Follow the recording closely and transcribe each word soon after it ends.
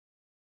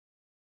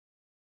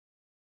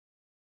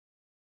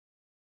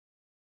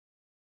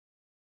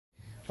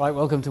Right,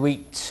 welcome to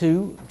week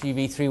 2,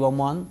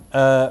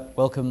 GV311.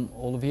 Welcome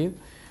all of you.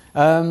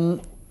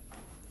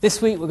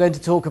 This week we're going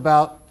to talk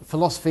about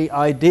philosophy,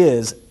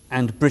 ideas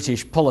and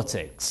British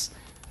politics.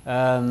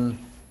 Of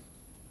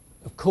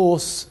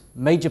course,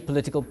 major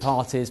political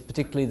parties,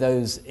 particularly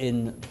those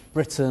in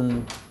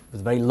Britain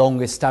with very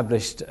long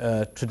established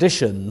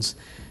traditions,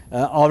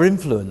 are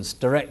influenced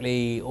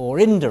directly or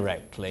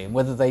indirectly, and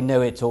whether they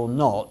know it or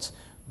not,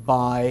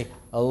 by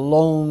a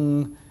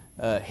long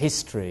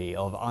history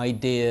of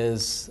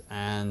ideas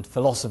and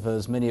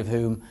philosophers, many of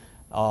whom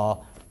are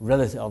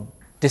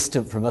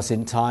distant from us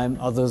in time,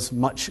 others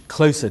much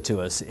closer to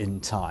us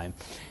in time.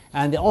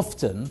 And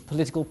often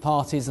political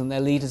parties and their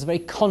leaders are very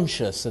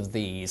conscious of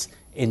these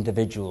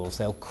individuals.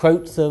 They'll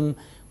quote them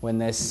when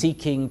they're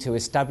seeking to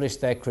establish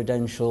their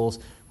credentials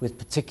with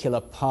particular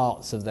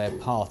parts of their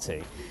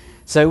party.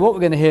 So what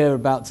we're going to hear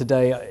about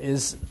today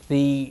is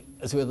a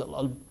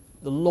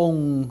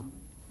long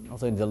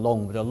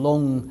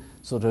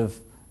sort of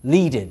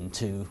lead-in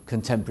to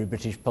contemporary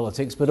British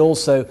politics, but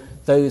also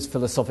those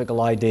philosophical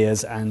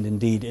ideas and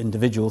indeed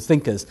individual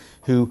thinkers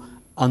who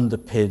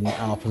underpin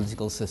our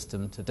political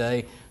system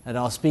today. And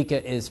our speaker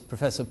is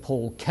Professor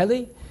Paul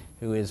Kelly,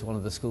 who is one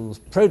of the school's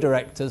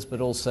pro-directors,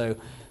 but also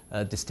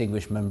a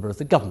distinguished member of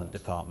the government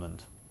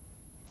department.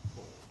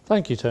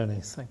 Thank you, Tony.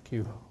 Thank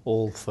you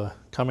all for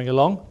coming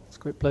along. It's a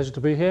great pleasure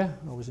to be here.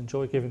 I always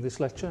enjoy giving this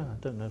lecture. I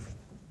don't know if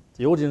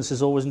the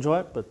audiences always enjoy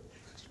it, but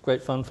it's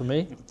great fun for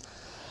me.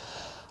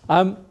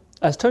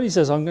 As Tony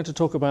says, I'm going to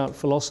talk about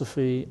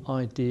philosophy,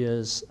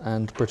 ideas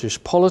and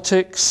British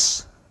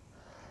politics.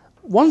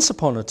 Once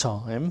upon a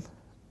time,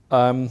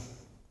 the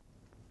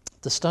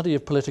study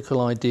of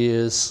political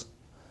ideas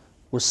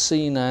was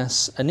seen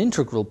as an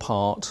integral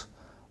part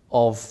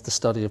of the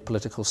study of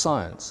political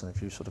science. And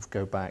if you sort of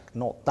go back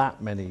not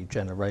that many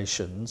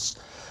generations,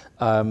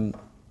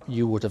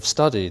 you would have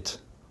studied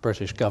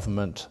British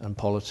government and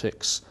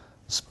politics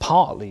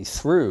partly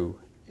through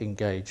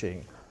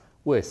engaging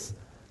with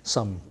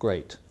some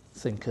great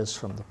thinkers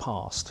from the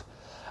past.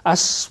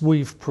 As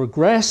we've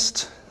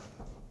progressed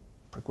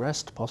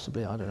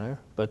possibly, I don't know,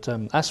 but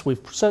as we've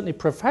certainly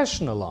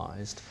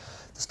professionalised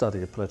the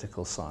study of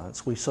political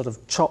science, we sort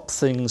of chop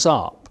things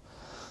up.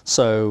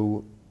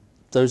 So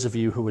those of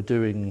you who are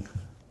doing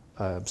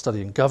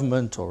studying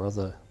government or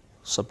other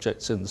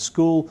subjects in the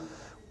school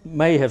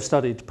may have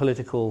studied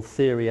political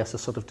theory as a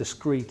sort of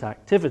discrete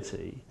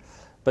activity,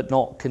 but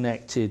not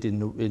connected in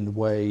the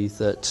way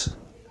that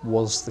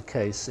was the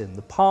case in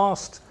the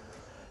past,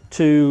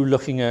 to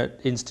looking at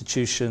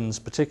institutions,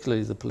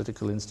 particularly the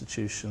political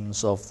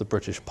institutions of the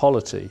British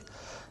polity.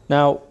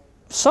 Now,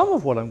 some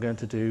of what I'm going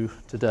to do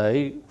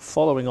today,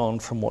 following on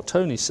from what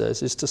Tony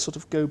says, is to sort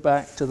of go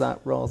back to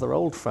that rather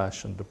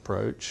old-fashioned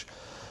approach,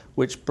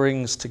 which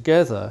brings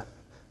together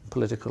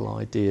political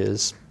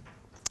ideas,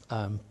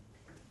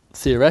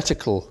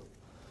 theoretical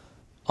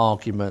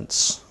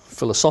arguments,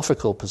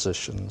 philosophical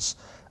positions,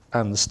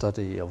 and the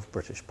study of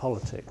British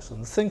politics.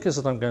 And the thinkers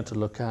that I'm going to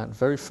look at,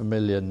 very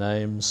familiar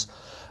names,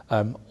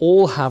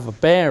 all have a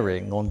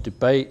bearing on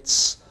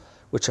debates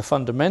which are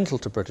fundamental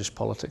to British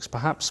politics,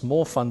 perhaps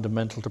more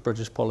fundamental to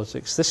British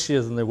politics this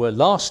year than they were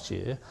last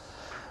year,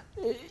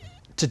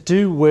 to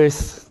do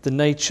with the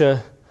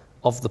nature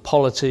of the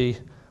polity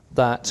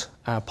that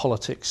our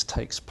politics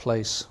takes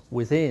place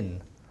within.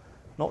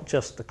 Not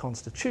just the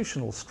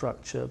constitutional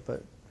structure,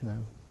 but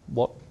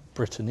what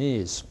Britain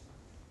is.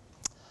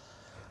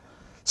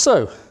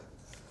 So,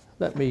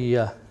 let me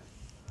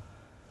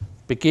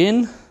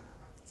begin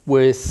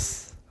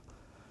with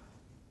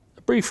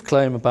a brief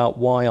claim about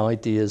why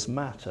ideas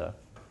matter.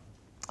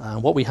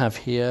 What we have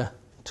here,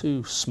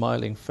 two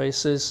smiling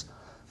faces,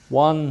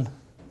 one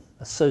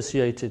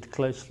associated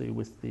closely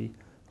with the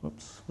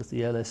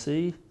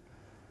LSE,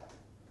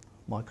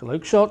 Michael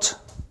Oakeshott.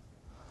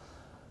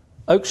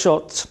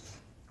 Oakeshott,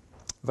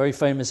 very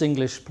famous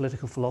English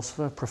political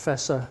philosopher,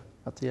 professor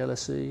at the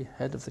LSE,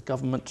 head of the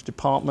government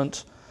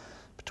department,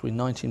 between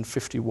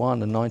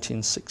 1951 and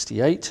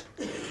 1968,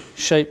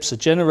 shapes a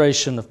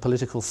generation of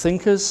political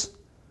thinkers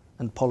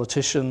and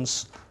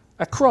politicians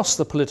across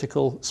the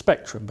political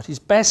spectrum. But he's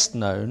best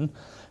known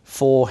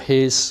for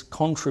his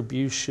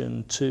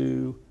contribution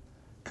to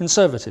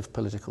conservative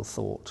political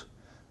thought.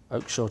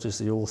 Oakeshott is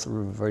the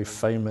author of a very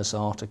famous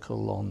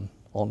article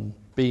on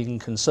being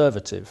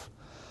conservative,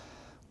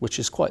 which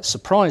is quite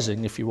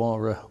surprising if you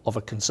are of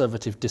a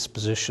conservative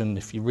disposition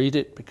if you read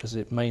it, because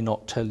it may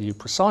not tell you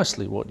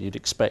precisely what you'd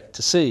expect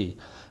to see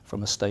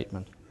from a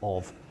statement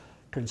of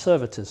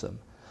conservatism.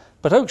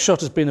 But Oakeshott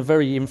has been a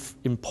very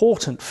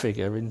important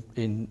figure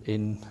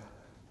in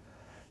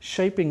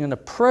shaping an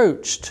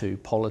approach to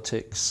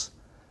politics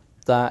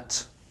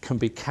that can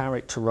be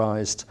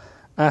characterised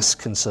as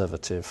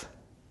conservative.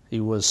 He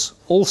was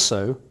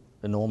also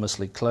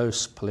enormously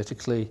close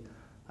politically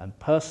and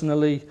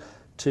personally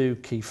to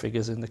key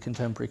figures in the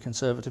contemporary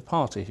Conservative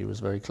Party. He was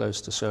very close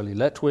to Shirley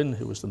Letwin,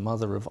 who was the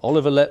mother of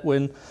Oliver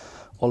Letwin.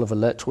 Oliver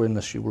Letwin,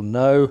 as you will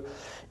know,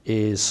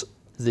 is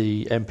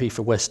the MP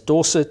for West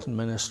Dorset and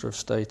Minister of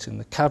State in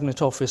the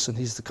Cabinet Office, and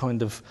he's the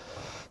kind of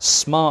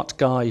smart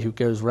guy who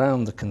goes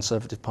round the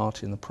Conservative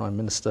Party and the Prime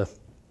Minister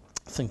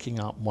thinking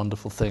up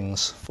wonderful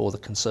things for the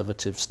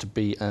Conservatives to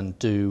be and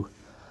do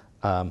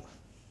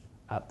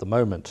at the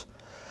moment.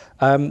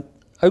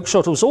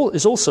 Oakeshott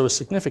is also a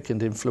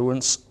significant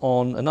influence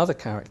on another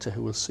character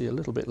who we'll see a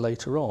little bit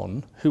later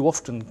on, who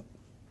often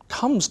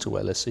comes to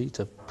LSE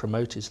to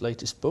promote his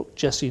latest book,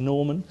 Jesse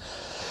Norman,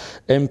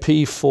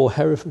 MP for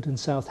Hereford and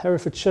South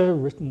Herefordshire,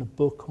 written a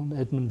book on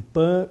Edmund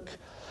Burke,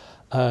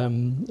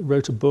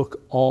 wrote a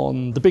book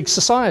on the big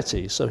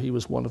society. So he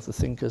was one of the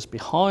thinkers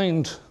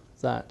behind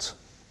that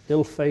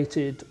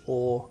ill-fated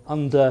or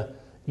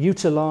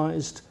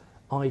underutilised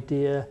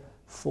idea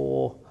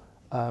for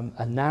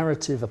a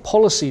narrative, a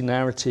policy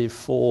narrative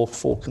for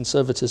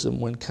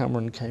conservatism when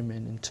Cameron came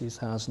in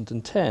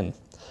 2010.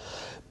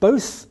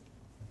 Both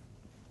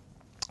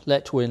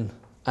Letwin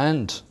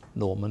and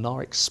Norman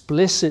are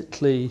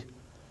explicitly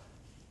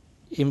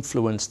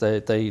influenced.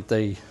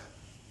 They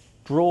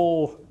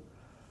draw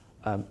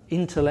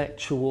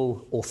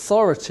intellectual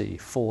authority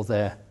for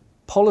their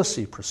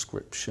policy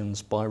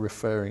prescriptions by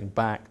referring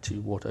back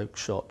to what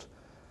Oakeshott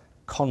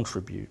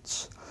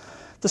contributes.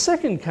 The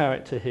second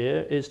character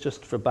here is,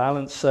 just for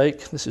balance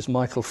sake, this is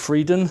Michael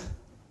Freedon,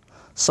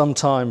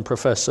 sometime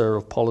professor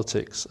of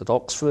politics at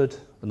Oxford,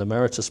 an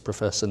emeritus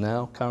professor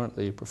now,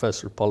 currently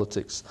professor of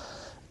politics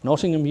at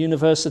Nottingham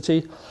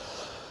University.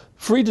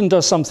 Freedon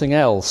does something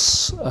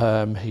else.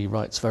 He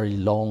writes very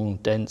long,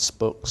 dense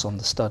books on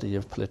the study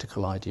of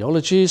political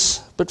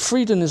ideologies. But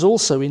Freedon is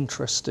also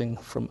interesting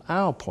from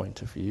our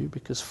point of view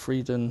because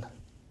Freedon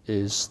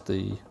is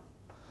the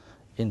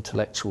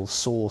intellectual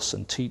source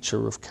and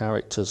teacher of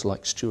characters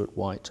like Stuart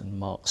White and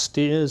Mark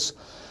Steers.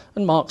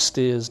 And Mark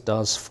Steers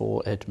does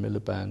for Ed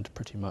Miliband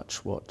pretty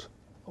much what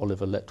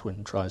Oliver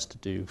Letwin tries to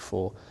do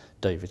for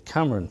David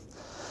Cameron.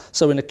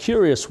 So in a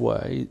curious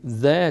way,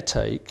 their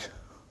take,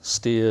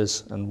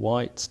 Steers and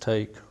White's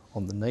take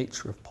on the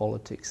nature of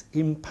politics,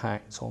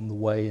 impacts on the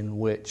way in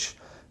which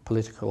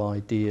political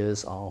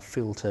ideas are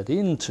filtered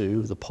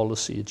into the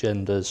policy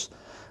agendas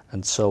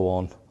and so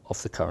on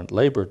of the current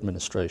Labour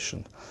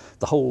administration.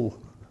 The whole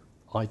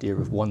idea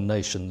of one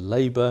nation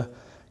Labour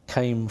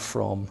came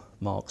from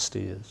Mark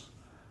Steers,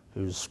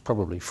 who's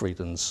probably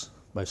Freedon's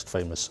most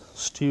famous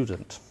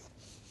student.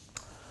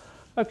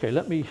 Okay,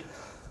 let me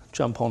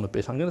jump on a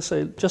bit. I'm going to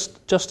say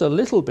just a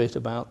little bit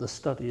about the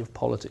study of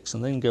politics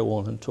and then go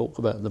on and talk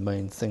about the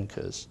main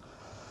thinkers.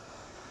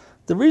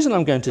 The reason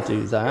I'm going to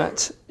do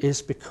that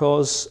is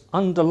because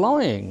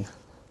underlying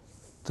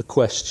the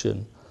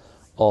question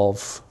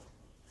of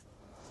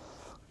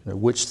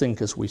which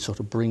thinkers we sort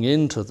of bring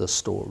into the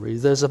story,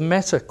 there's a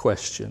meta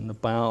question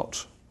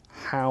about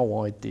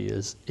how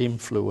ideas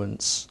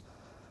influence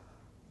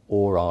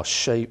or are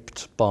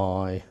shaped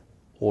by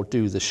or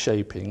do the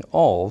shaping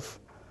of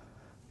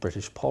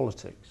British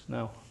politics.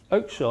 Now,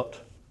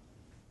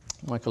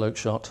 Michael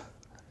Oakeshott,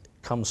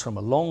 comes from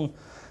a long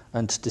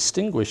and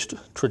distinguished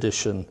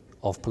tradition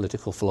of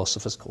political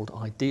philosophers called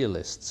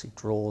idealists. He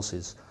draws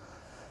his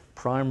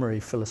primary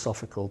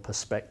philosophical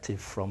perspective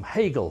from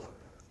Hegel,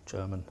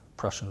 German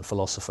Prussian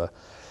philosopher.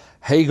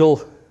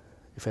 Hegel,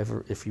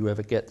 if you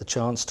ever get the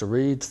chance to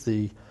read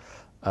the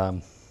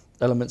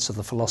Elements of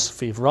the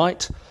Philosophy of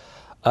Right,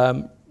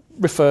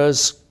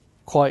 refers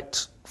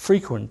quite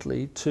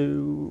frequently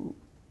to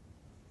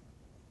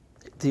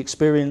the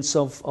experience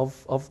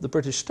of the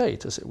British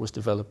state as it was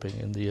developing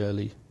in the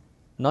early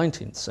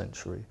 19th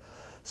century.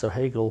 So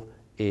Hegel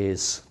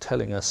is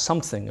telling us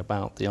something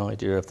about the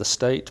idea of the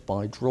state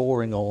by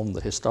drawing on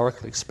the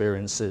historical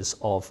experiences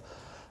of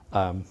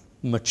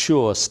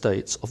mature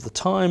states of the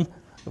time,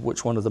 of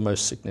which one of the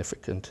most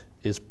significant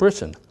is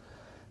Britain.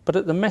 But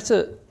at the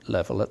meta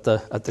level, at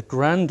the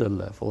grander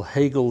level,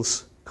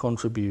 Hegel's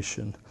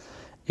contribution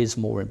is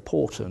more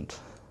important.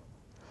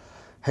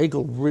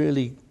 Hegel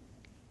really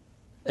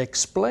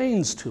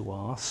explains to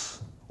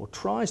us, or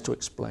tries to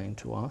explain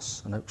to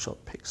us, and Oakeshott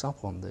picks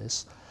up on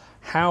this,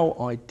 how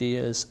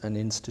ideas and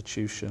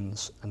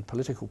institutions and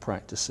political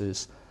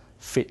practices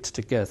fit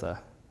together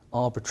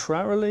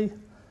arbitrarily,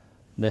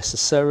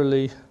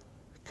 necessarily,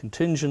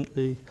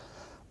 contingently,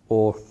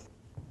 or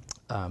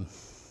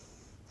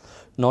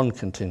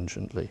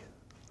non-contingently.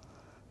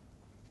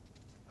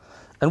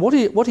 And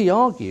what he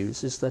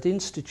argues is that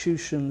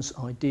institutions,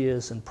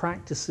 ideas, and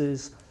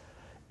practices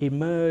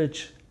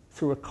emerge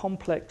through a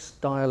complex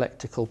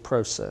dialectical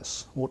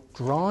process. What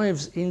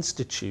drives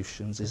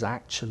institutions is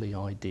actually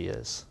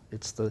ideas.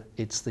 It's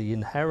the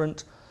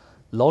inherent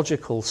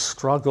logical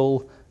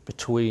struggle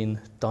between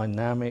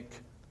dynamic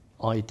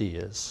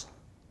ideas.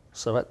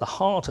 So at the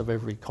heart of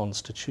every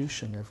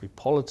constitution, every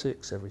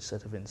politics, every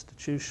set of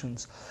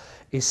institutions,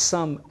 is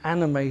some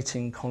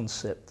animating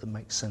concept that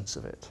makes sense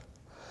of it.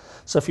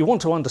 So if you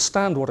want to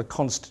understand what a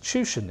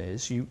constitution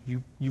is, you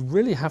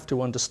really have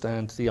to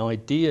understand the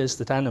ideas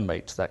that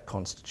animate that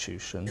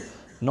constitution,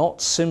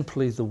 not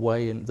simply the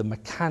way and the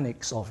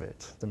mechanics of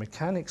it. The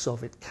mechanics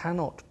of it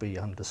cannot be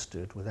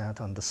understood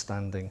without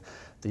understanding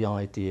the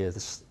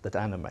ideas that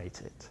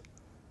animate it.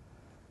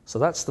 So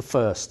that's the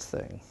first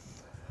thing.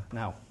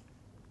 Now,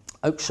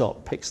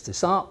 Oakeshott picks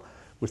this up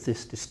with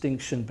this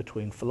distinction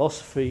between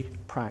philosophy,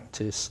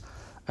 practice,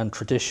 and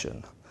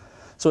tradition.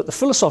 So at the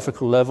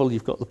philosophical level,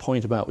 you've got the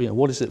point about,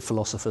 what is it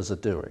philosophers are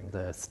doing?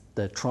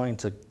 They're trying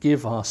to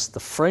give us the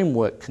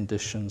framework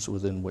conditions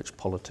within which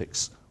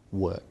politics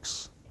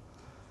works.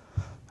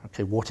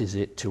 Okay, what is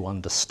it to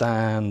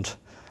understand?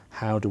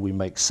 How do we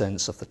make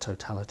sense of the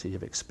totality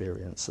of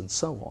experience, and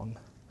so on?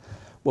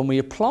 When we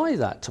apply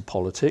that to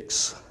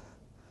politics,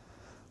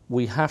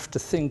 we have to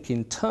think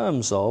in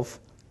terms of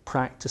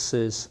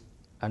practices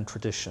and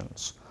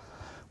traditions.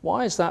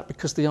 Why is that?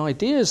 Because the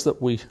ideas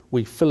that we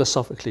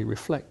philosophically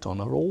reflect on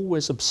are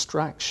always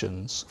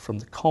abstractions from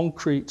the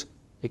concrete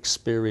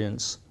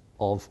experience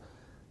of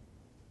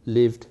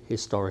lived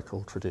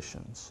historical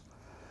traditions.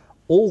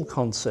 All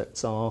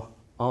concepts are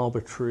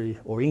arbitrary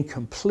or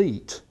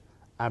incomplete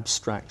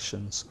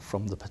abstractions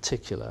from the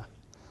particular.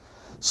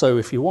 So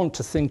if you want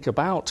to think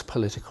about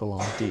political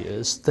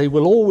ideas, they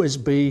will always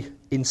be,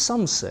 in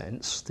some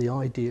sense, the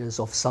ideas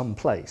of some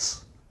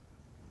place.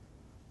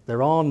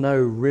 There are no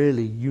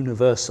really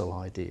universal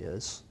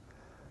ideas.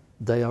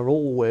 They are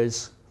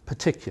always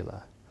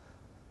particular.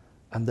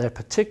 And they're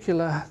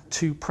particular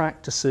to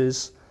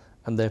practices,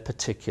 and they're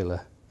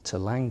particular to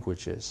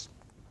languages.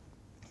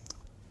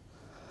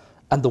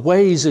 And the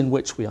ways in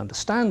which we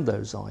understand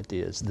those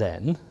ideas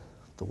then,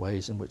 the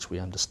ways in which we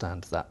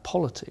understand that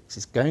politics,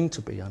 is going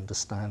to be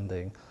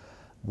understanding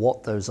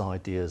what those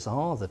ideas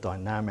are, the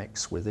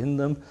dynamics within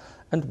them,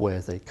 and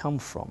where they come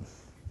from.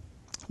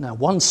 Now,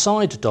 one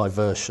side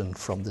diversion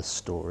from this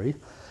story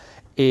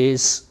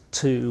is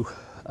to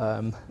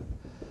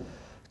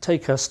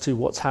take us to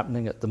what's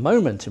happening at the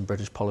moment in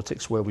British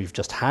politics, where we've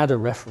just had a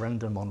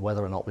referendum on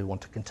whether or not we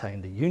want to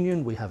contain the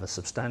Union. We have a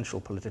substantial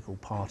political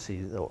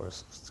party, or a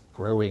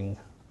growing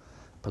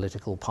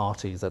political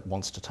party, that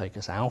wants to take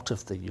us out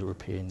of the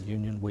European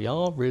Union. We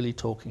are really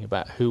talking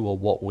about who or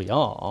what we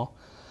are,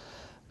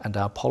 and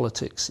our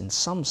politics, in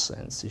some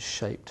sense, is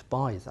shaped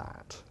by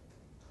that.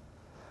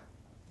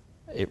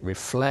 It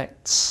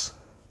reflects,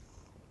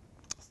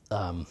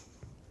 or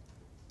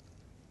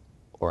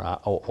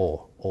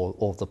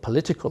the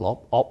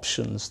political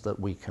options that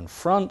we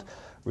confront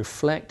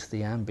reflect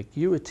the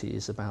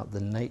ambiguities about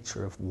the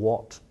nature of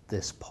what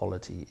this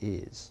polity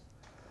is.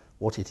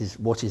 What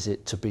is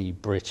it to be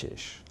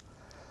British?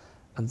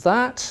 And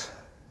that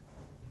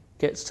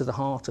gets to the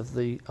heart of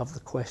the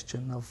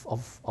question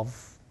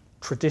of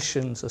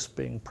traditions as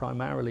being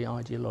primarily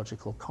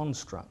ideological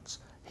constructs,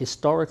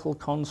 historical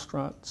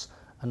constructs,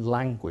 and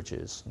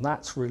languages. And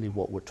that's really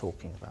what we're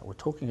talking about. We're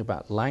talking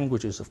about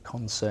languages of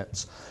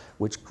concepts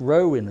which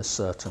grow in a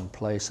certain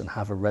place and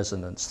have a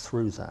resonance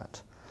through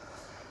that.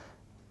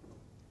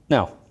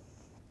 Now,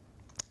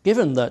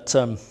 given that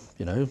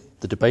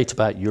the debate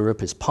about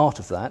Europe is part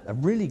of that, a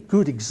really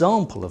good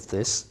example of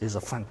this is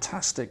a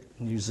fantastic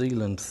New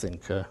Zealand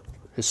thinker,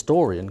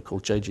 historian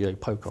called J.G.A.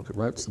 Pocock, who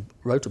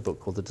wrote a book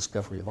called The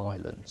Discovery of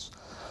Islands.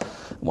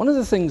 One of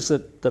the things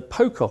that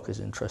Pocock is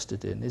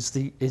interested in is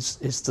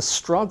the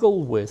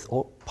struggle with,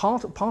 or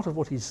part of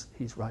what he's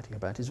writing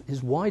about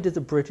is why did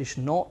the British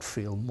not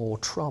feel more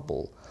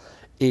trouble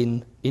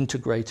in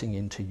integrating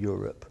into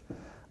Europe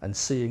and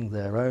seeing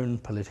their own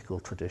political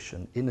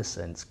tradition, in a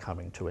sense,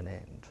 coming to an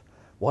end?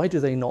 Why do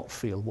they not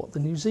feel what the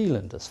New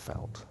Zealanders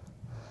felt?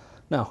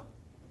 Now,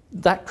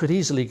 that could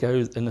easily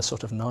go in a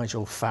sort of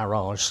Nigel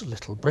Farage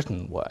Little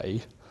Britain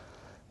way,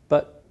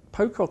 but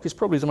Pocock is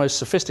probably the most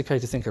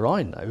sophisticated thinker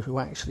I know who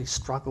actually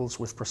struggles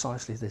with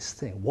precisely this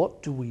thing.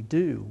 What do we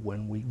do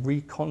when we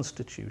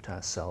reconstitute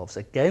ourselves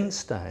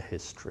against our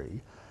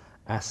history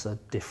as a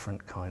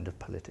different kind of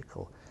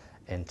political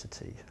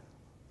entity?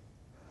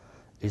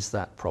 Is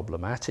that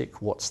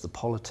problematic? What's the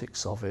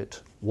politics of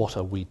it? What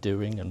are we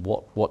doing, and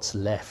what's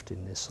left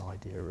in this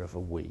idea of a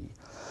we?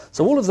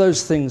 So all of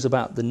those things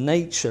about the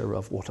nature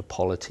of what a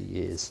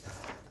polity is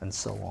and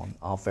so on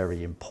are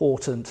very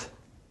important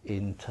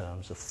in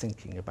terms of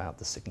thinking about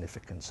the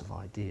significance of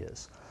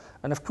ideas.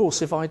 And of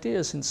course, if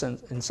ideas in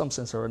some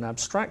sense are an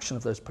abstraction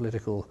of those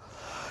political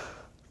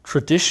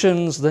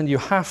traditions, then you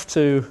have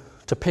to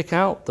pick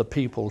out the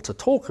people to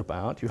talk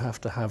about, you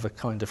have to have a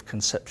kind of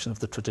conception of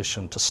the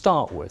tradition to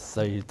start with.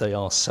 They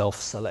are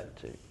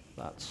self-selective.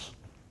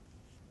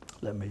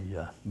 Let me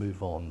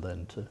move on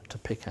then to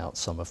pick out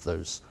some of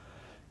those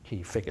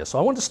key figures. So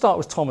I want to start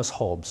with Thomas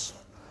Hobbes.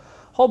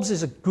 Hobbes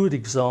is a good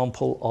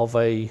example of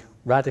a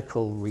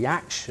radical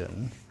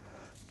reaction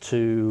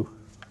to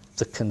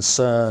the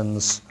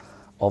concerns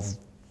of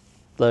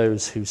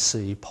those who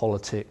see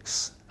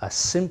politics as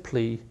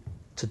simply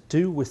to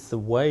do with the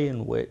way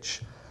in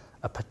which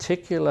a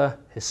particular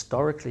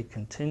historically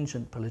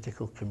contingent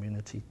political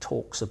community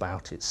talks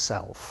about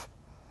itself.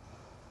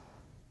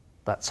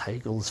 That's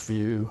Hegel's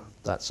view,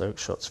 that's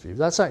Oakeshott's view,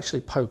 that's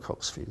actually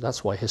Pocock's view.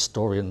 That's why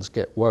historians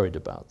get worried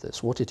about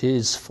this. What it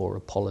is for a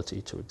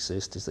polity to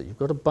exist is that you've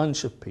got a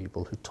bunch of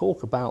people who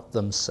talk about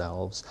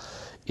themselves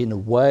in a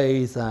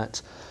way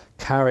that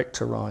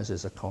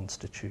characterizes a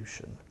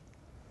constitution.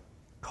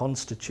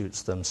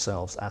 constitutes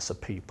themselves as a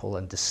people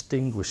and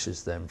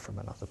distinguishes them from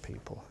another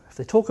people. If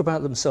they talk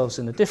about themselves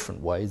in a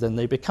different way, then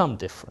they become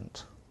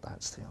different.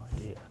 That's the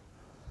idea.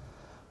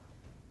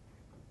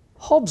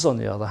 Hobbes, on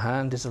the other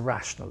hand, is a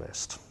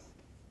rationalist.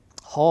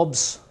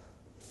 Hobbes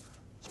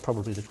is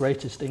probably the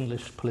greatest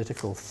English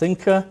political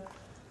thinker,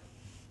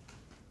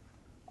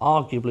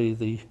 arguably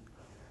the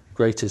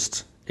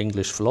greatest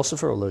English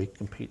philosopher, although he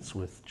competes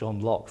with John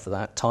Locke for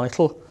that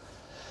title.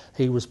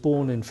 He was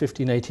born in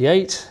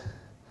 1588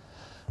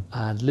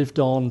 and lived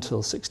on till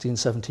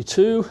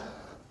 1672.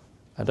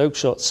 And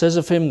Oakeshott says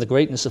of him, the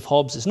greatness of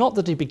Hobbes is not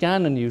that he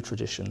began a new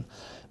tradition,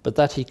 but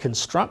that he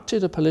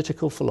constructed a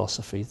political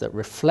philosophy that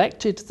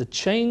reflected the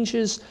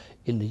changes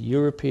in the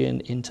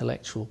European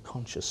intellectual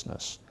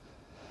consciousness.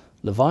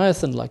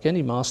 Leviathan, like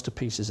any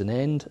masterpiece, is an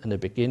end and a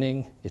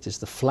beginning. It is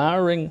the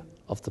flowering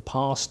of the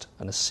past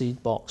and a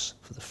seed box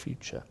for the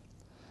future.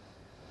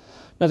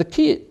 Now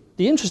the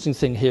interesting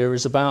thing here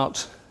is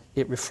about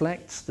it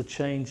reflects the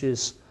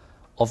changes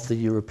of the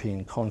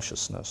European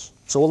consciousness.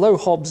 So although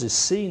Hobbes is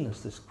seen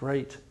as this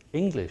great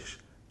English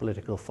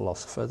political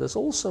philosopher, there's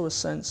also a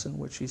sense in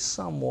which he's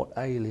somewhat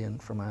alien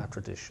from our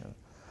tradition.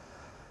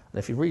 And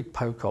if you read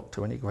Pocock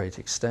to any great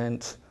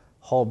extent,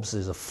 Hobbes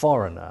is a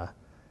foreigner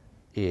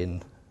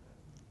in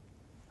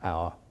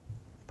our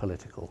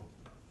political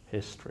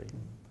history.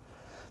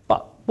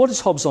 But what is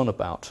Hobbes on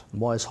about,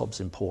 and why is Hobbes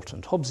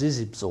important? Hobbes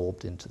is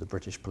absorbed into the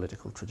British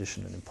political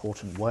tradition in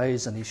important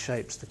ways, and he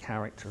shapes the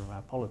character of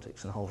our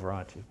politics in a whole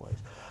variety of ways.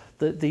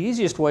 The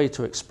easiest way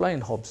to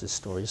explain Hobbes'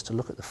 story is to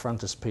look at the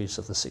frontispiece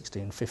of the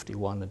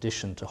 1651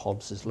 edition to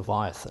Hobbes'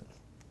 Leviathan.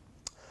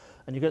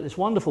 And you get this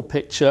wonderful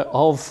picture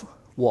of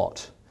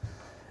what?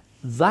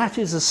 That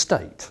is a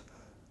state.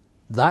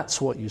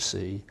 That's what you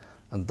see,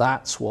 and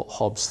that's what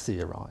Hobbes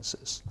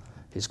theorizes.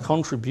 His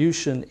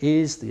contribution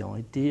is the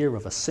idea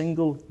of a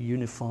single,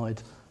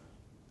 unified,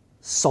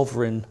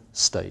 sovereign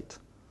state.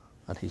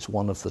 And he's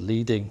one of the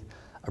leading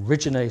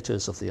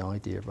originators of the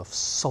idea of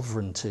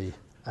sovereignty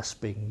as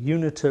being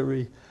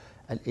unitary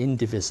and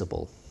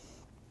indivisible.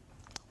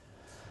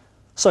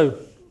 So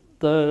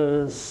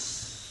the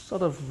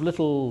sort of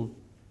little,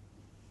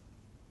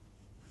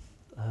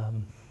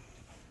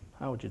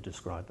 how would you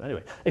describe that?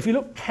 Anyway, if you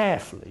look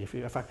carefully,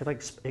 if I could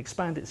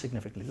expand it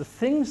significantly, the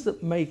things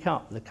that make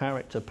up the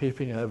character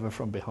peeping over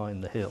from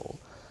behind the hill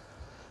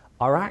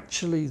are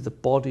actually the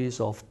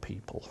bodies of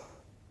people.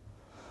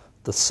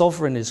 The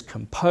sovereign is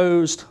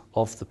composed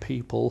of the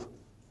people,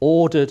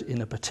 ordered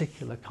in a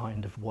particular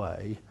kind of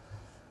way,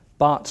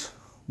 but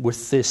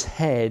with this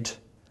head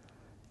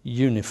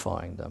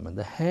unifying them. And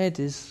the head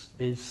is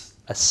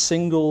a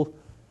single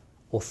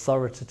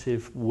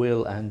authoritative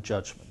will and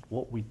judgment.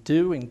 What we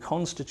do in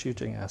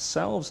constituting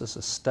ourselves as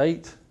a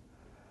state,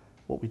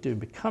 what we do in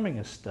becoming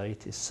a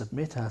state, is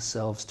submit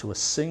ourselves to a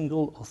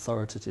single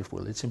authoritative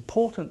will. It's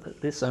important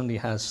that this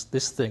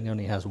thing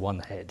only has one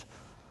head.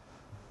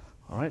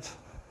 All right?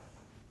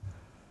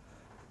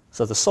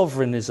 So the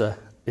sovereign is a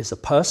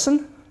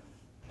person.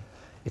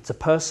 It's a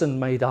person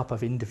made up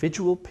of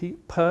individual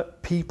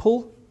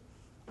people,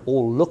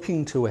 all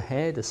looking to a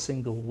head, a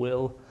single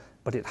will,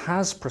 but it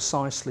has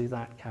precisely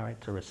that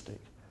characteristic.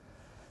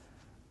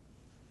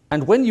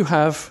 And when you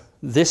have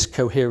this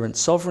coherent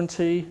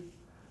sovereignty,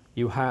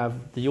 you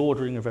have the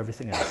ordering of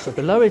everything else. So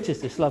below it is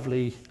this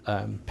lovely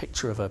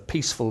picture of a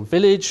peaceful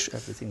village.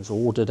 Everything's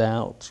ordered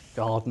out,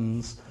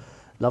 gardens,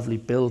 lovely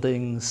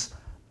buildings,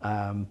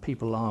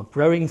 people are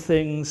growing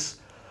things.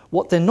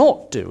 What they're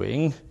not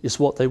doing is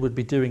what they would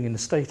be doing in a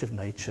state of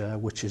nature,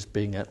 which is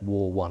being at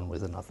war one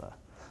with another.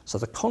 So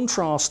the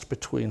contrast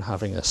between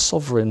having a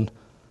sovereign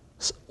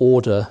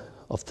order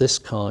of this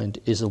kind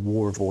is a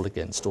war of all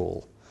against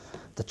all.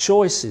 The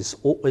choice is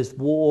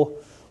war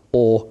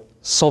or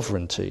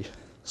sovereignty.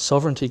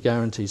 Sovereignty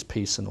guarantees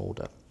peace and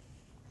order.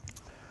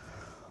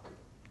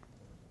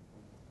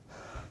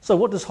 So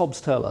what does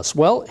Hobbes tell us?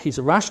 Well, he's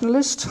a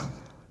rationalist,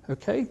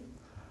 okay?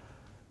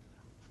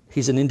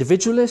 He's an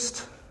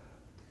individualist,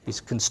 he's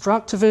a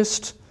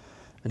constructivist,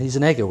 and he's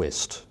an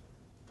egoist.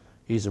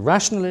 He's a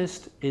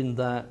rationalist in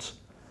that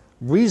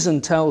reason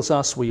tells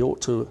us we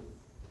ought to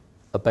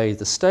obey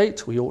the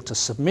state, we ought to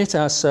submit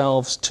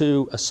ourselves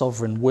to a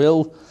sovereign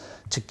will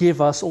to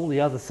give us all the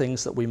other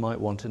things that we might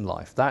want in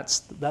life.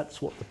 That's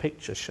what the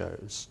picture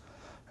shows.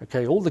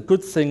 Okay, all the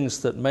good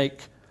things that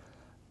make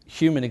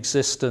human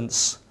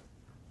existence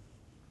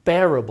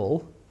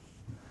bearable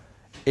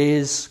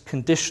is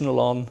conditional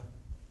on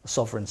a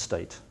sovereign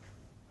state.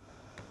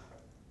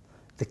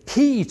 The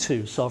key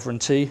to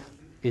sovereignty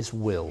is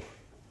will.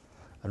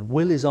 And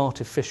will is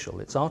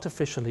artificial. It's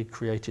artificially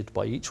created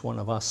by each one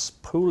of us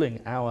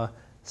pooling our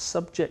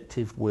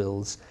subjective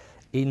wills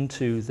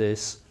into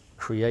this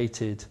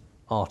created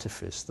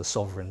artifice, the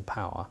sovereign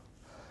power.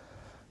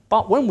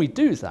 But when we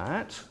do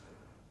that,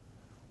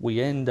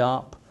 we end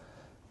up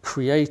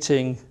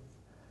creating,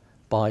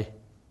 by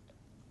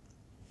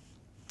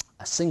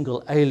a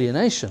single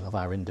alienation of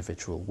our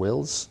individual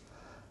wills,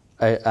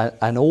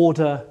 an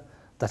order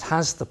that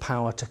has the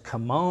power to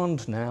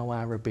command now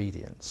our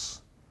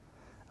obedience.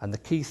 And the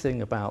key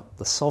thing about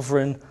the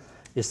sovereign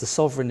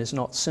is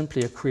not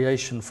simply a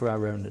creation for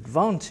our own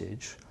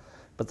advantage,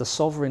 but the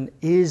sovereign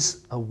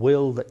is a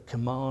will that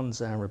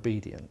commands our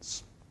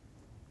obedience.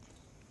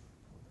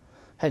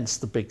 Hence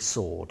the big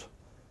sword.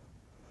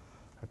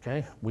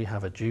 Okay, we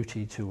have a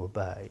duty to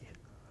obey.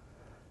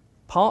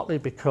 Partly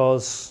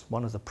because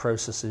one of the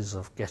processes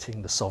of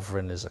getting the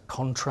sovereign is a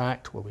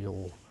contract where we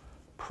all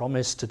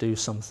promise to do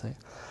something,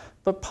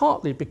 but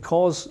partly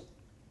because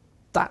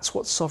that's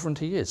what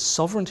sovereignty is.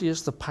 Sovereignty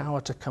is the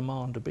power to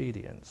command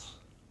obedience.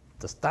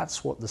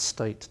 That's what the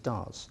state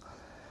does.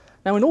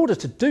 Now, in order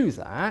to do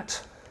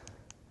that,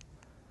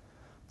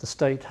 the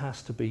state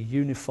has to be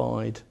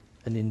unified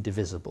and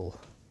indivisible.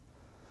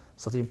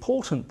 So the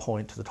important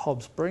point that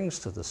Hobbes brings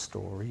to the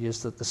story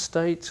is that the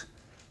state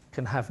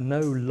can have no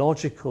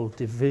logical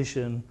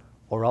division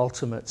or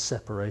ultimate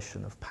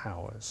separation of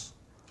powers.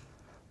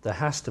 There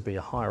has to be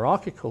a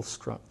hierarchical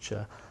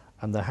structure,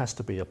 and there has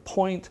to be a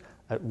point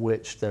at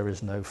which there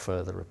is no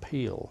further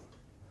appeal.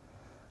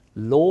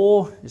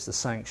 Law is the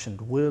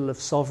sanctioned will of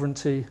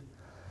sovereignty,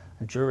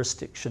 and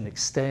jurisdiction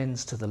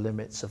extends to the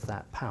limits of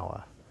that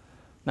power.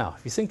 Now,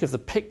 if you think of the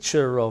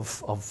picture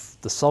of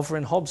the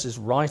sovereign, Hobbes is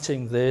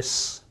writing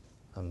this,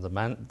 and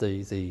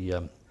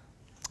the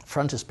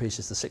frontispiece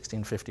is the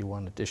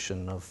 1651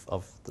 edition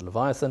of the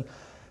Leviathan.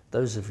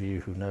 Those of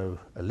you who know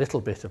a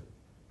little bit of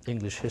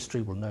English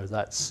history will know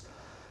that's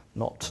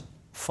not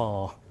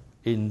far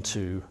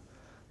into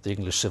the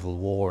English Civil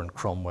War and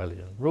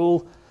Cromwellian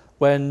rule,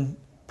 when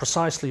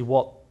precisely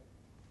what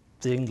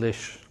the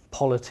English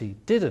polity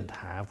didn't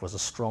have was a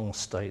strong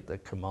state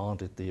that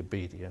commanded the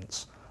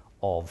obedience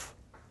of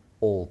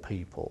all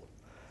people.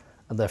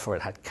 And therefore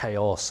it had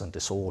chaos and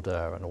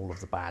disorder and all of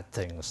the bad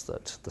things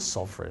that the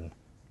sovereign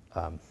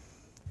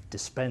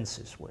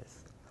dispenses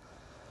with.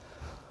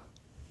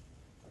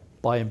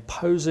 By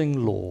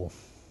imposing law,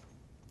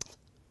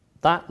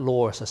 that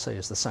law, as I say,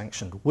 is the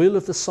sanctioned will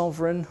of the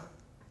sovereign,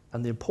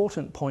 and the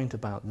important point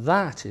about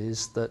that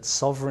is that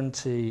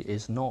sovereignty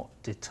is not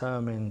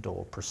determined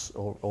or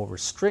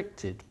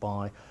restricted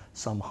by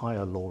some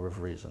higher law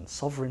of reason.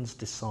 Sovereigns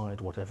decide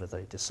whatever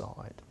they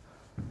decide.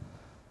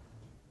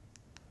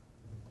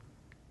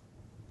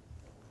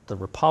 The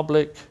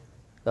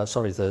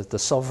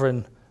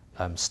sovereign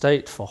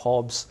state for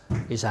Hobbes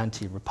is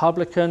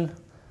anti-republican,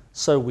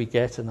 so we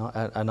get an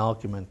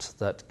argument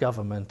that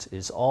government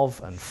is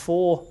of and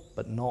for,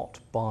 but not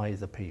by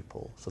the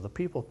people. So the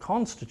people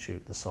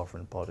constitute the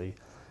sovereign body,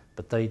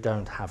 but they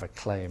don't have a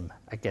claim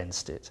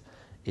against it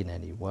in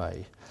any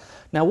way.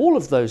 Now, all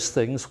of those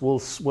things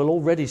will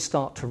already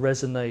start to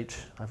resonate.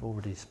 I've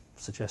already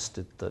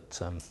suggested that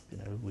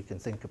we can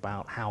think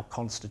about how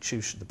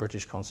the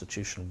British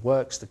Constitution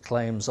works, the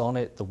claims on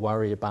it, the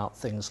worry about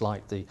things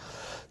like the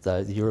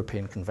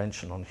European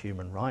Convention on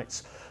Human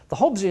Rights. The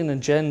Hobbesian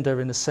agenda,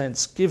 in a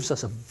sense, gives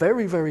us a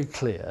very, very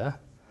clear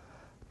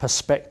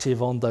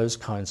perspective on those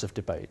kinds of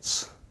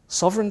debates.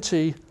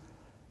 Sovereignty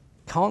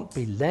can't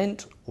be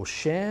lent or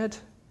shared.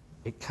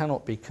 It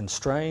cannot be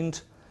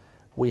constrained.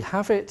 We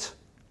have it,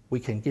 we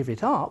can give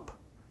it up,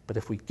 but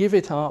if we give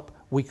it up,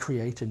 we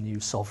create a new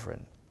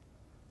sovereign.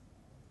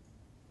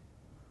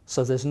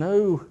 So there's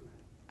no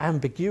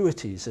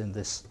ambiguities in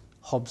this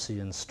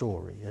Hobbesian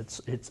story.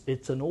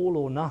 It's an all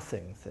or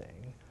nothing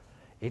thing.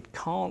 It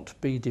can't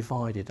be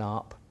divided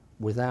up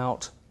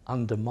without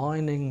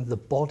undermining the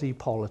body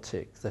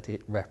politic that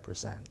it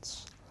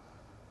represents.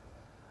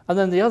 And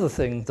then the other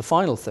thing, the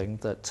final thing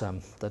that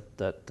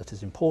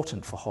is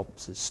important for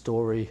Hobbes'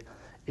 story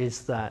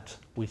is that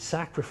we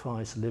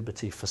sacrifice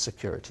liberty for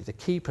security. The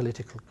key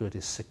political good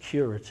is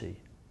security,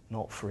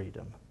 not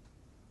freedom.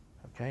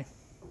 Okay?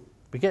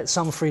 We get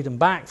some freedom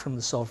back from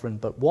the sovereign,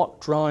 but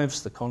what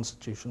drives the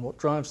constitution, what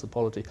drives the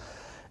polity,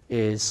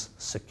 is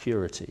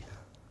security.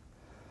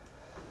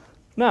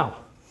 Now,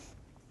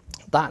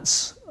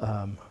 that's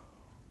a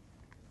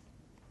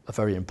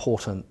very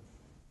important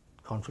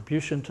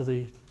contribution to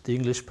the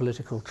English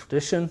political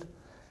tradition.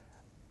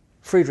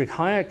 Friedrich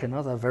Hayek,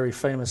 another very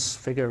famous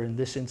figure in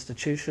this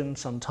institution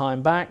some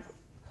time back,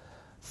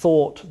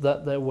 thought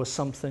that there was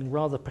something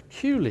rather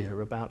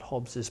peculiar about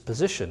Hobbes'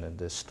 position in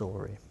this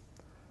story.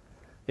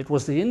 It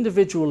was the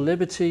individual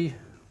liberty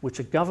which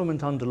a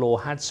government under law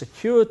had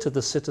secured to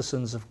the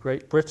citizens of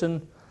Great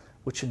Britain,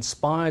 which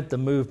inspired the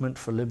movement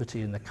for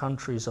liberty in the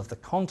countries of the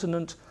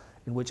continent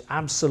in which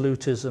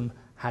absolutism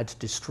had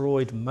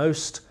destroyed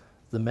most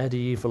the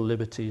medieval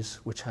liberties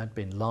which had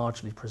been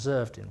largely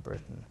preserved in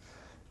Britain.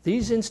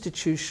 These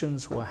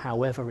institutions were,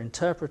 however,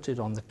 interpreted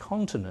on the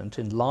continent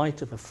in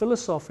light of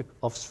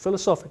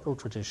philosophical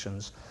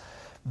traditions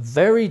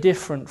very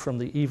different from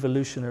the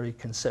evolutionary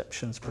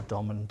conceptions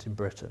predominant in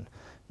Britain,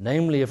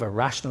 namely of a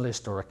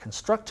rationalist or a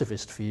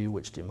constructivist view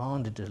which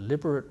demanded a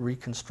deliberate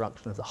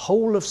reconstruction of the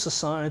whole of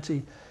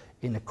society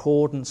in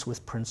accordance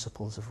with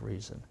principles of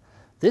reason.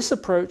 This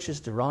approach is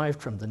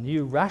derived from the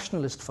new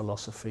rationalist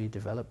philosophy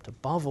developed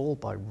above all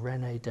by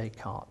René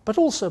Descartes, but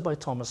also by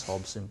Thomas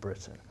Hobbes in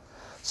Britain.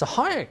 So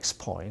Hayek's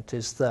point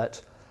is that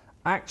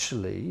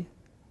actually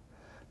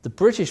The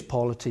British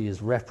polity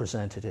is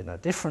represented in a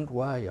different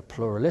way, a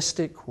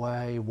pluralistic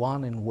way,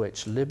 one in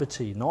which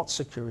liberty, not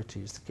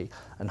security, is the key.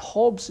 And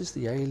Hobbes is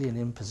the alien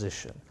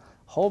imposition.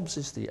 Hobbes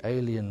is the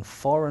alien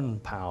foreign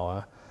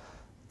power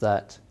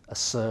that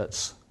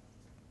asserts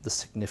the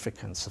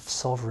significance of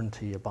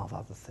sovereignty above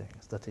other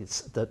things, that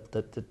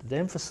it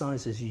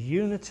emphasizes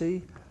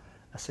unity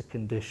as a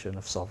condition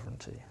of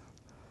sovereignty.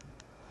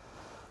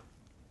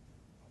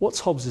 What's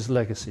Hobbes's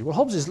legacy? Well,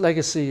 Hobbes's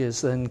legacy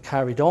is then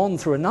carried on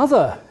through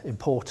another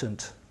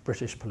important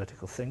British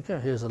political thinker.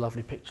 Here's a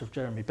lovely picture of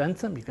Jeremy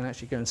Bentham. You can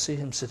actually go and see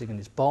him sitting in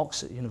his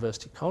box at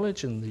University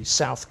College in the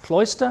South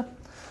Cloister.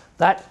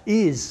 That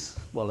is,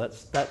 well,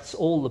 that's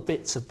all the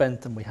bits of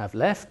Bentham we have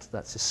left.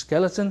 That's his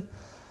skeleton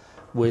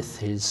with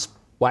his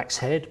wax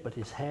head, but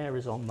his hair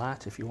is on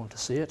that if you want to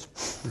see it.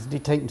 Isn't he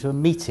taken to a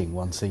meeting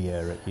once a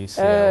year at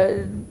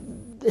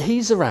UCL?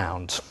 He's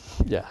around.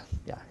 Yeah,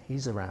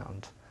 he's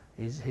around.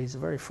 He's a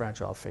very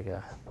fragile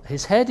figure.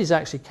 His head is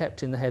actually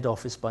kept in the head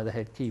office by the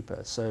head keeper,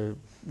 so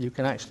you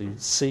can actually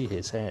see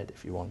his head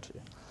if you want to.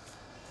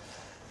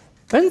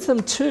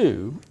 Bentham,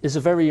 too, is a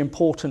very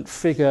important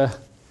figure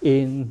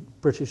in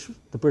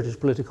the British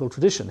political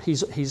tradition.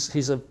 He's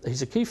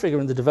a key figure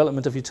in the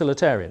development of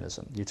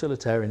utilitarianism.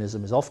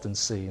 Utilitarianism is often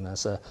seen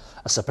as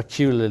a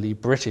peculiarly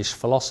British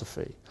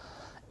philosophy.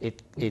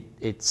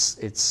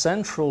 It's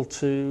central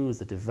to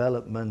the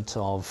development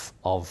of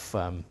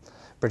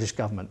British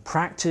government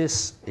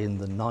practice in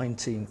the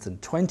 19th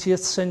and 20th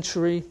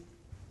century.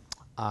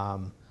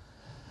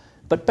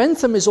 But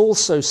Bentham is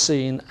also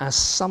seen as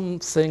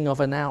something of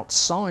an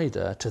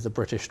outsider to the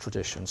British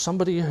tradition,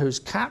 somebody who's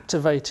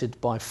captivated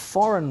by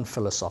foreign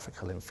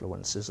philosophical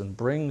influences and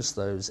brings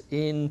those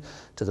in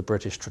to the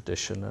British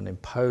tradition and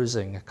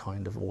imposing a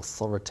kind of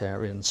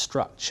authoritarian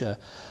structure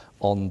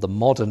on the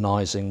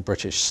modernising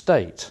British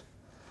state.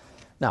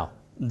 Now,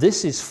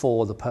 this is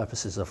for the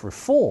purposes of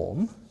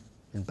reform,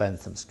 in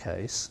Bentham's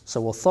case,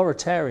 so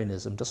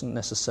authoritarianism doesn't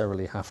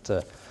necessarily have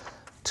to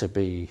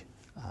be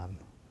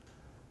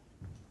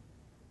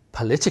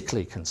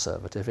politically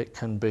conservative. It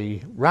can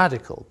be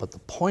radical, but the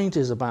point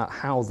is about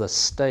how the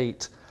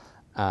state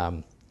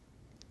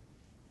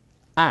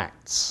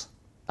acts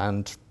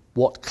and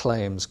what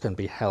claims can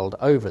be held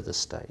over the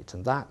state,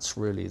 and that's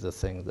really the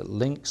thing that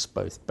links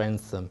both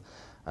Bentham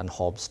and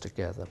Hobbes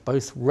together.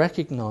 Both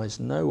recognise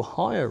no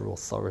higher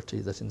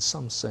authority that in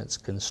some sense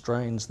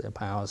constrains their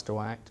powers to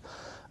act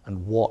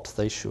and what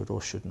they should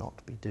or should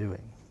not be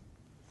doing.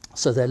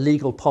 So they're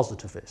legal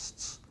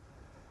positivists.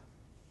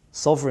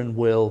 Sovereign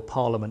will,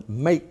 Parliament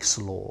makes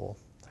law.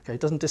 Okay,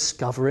 it doesn't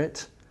discover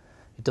it.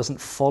 It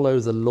doesn't follow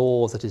the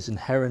law that is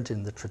inherent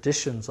in the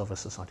traditions of a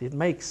society. It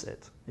makes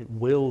it. It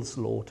wills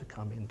law to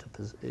come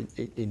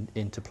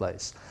into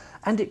place.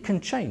 And it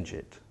can change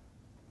it.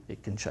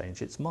 It can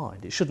change its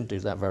mind. It shouldn't do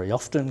that very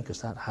often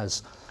because that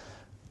has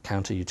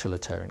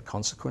counter-utilitarian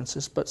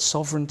consequences, but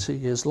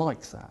sovereignty is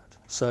like that.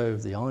 So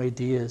the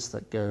ideas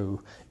that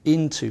go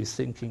into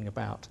thinking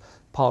about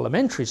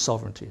parliamentary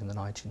sovereignty in the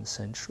 19th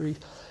century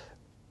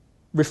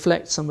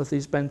reflect some of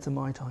these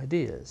Benthamite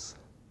ideas,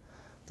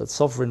 that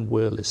sovereign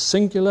will is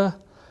singular,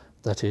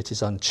 that it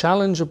is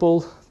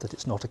unchallengeable, that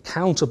it's not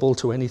accountable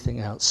to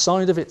anything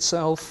outside of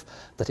itself,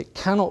 that it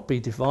cannot be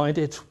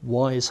divided.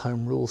 Why is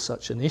Home Rule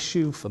such an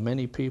issue for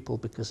many people?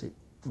 Because it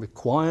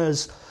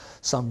requires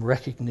some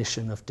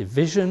recognition of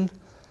division,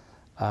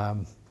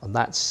 and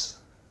that's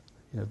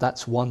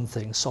one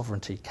thing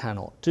sovereignty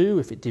cannot do.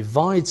 If it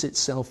divides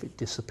itself, it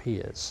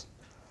disappears.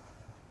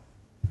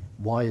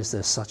 Why is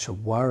there such a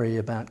worry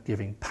about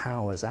giving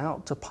powers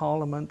out to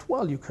Parliament?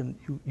 Well, you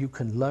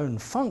can loan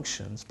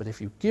functions, but if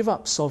you give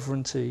up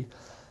sovereignty,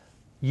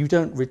 you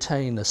don't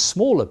retain a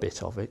smaller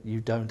bit of it,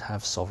 you don't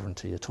have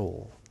sovereignty at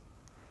all.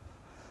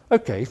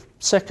 Okay,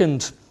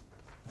 second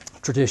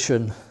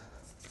tradition,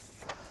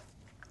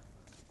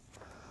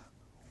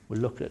 we'll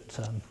look at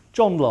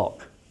John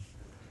Locke.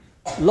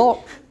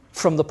 Locke,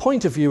 from the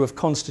point of view of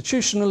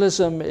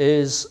constitutionalism,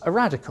 is a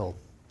radical.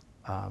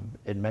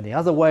 In many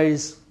other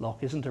ways, Locke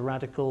isn't a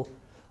radical,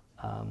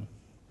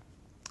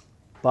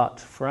 but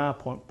for our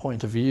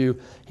point of view,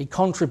 he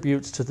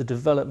contributes to the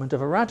development of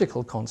a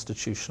radical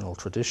constitutional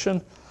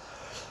tradition.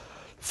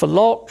 For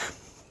Locke,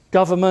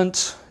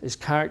 government is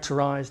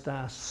characterised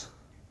as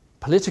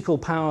political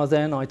power,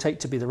 then, I take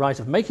to be the right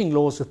of making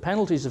laws with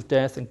penalties of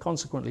death and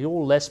consequently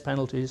all less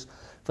penalties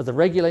for the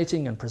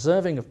regulating and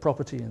preserving of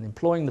property and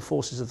employing the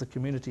forces of the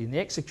community in the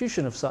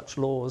execution of such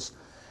laws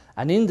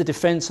and in the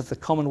defence of the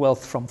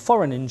Commonwealth from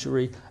foreign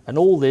injury, and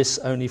all this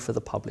only for the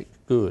public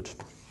good.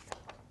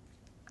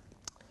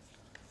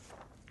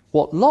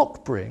 What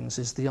Locke brings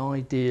is the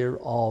idea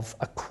of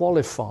a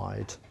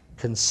qualified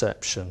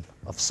conception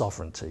of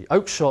sovereignty.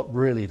 Oakeshott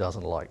really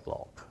doesn't like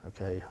Locke.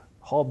 Okay?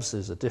 Hobbes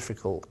is a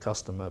difficult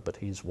customer, but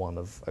he's one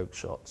of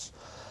Oakeshott's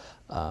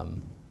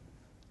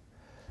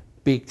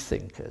big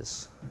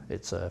thinkers.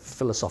 It's a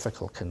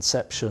philosophical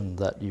conception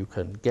that you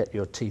can get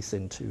your teeth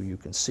into, you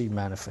can see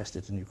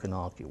manifested, and you can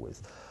argue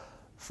with.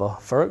 For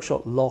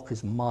Oakeshott, Locke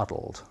is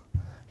muddled.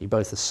 He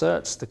both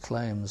asserts the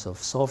claims of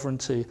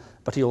sovereignty,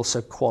 but he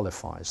also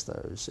qualifies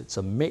those. It's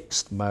a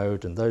mixed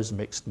mode, and those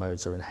mixed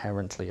modes are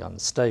inherently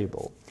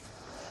unstable.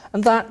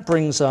 And that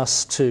brings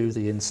us to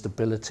the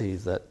instability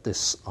that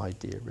this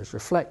idea is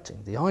reflecting.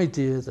 The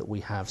idea that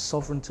we have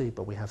sovereignty,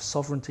 but we have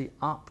sovereignty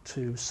up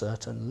to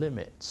certain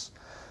limits.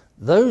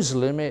 Those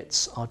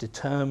limits are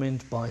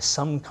determined by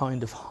some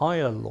kind of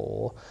higher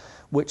law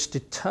which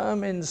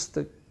determines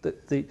the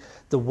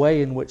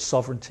way in which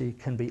sovereignty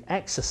can be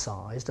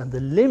exercised and the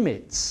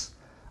limits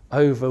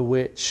over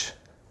which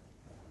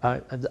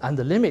and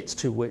the limits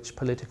to which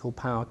political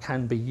power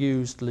can be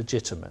used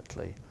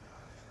legitimately.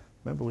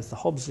 Remember, with the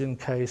Hobbesian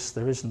case,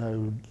 there is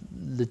no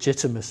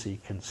legitimacy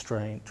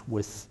constraint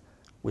with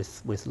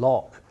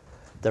Locke.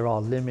 There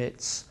are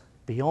limits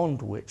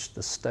beyond which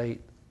the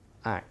state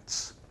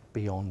acts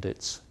beyond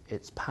its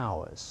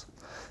powers.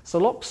 So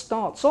Locke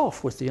starts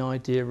off with the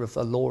idea of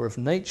a law of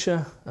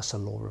nature as a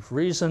law of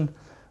reason.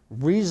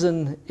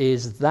 Reason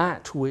is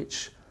that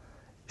which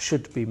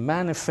should be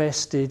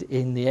manifested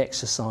in the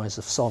exercise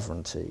of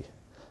sovereignty.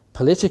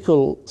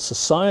 Political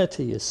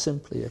society is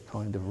simply a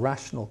kind of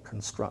rational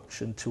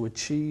construction to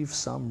achieve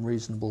some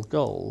reasonable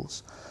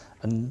goals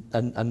and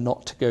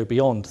not to go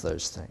beyond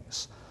those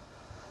things.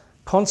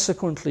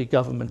 Consequently,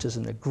 government is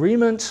an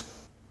agreement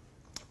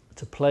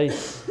to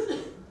place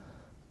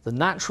the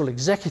natural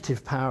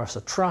executive power as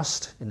a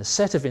trust in a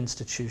set of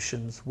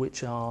institutions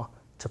which are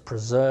to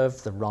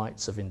preserve the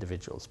rights of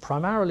individuals,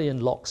 primarily in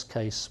Locke's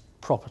case,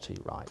 property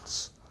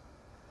rights.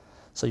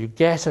 So you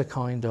get a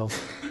kind of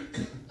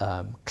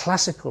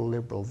classical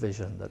liberal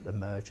vision that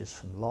emerges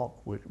from Locke,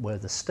 where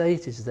the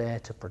state is there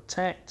to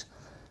protect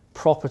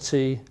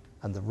property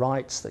and the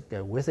rights that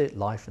go with it,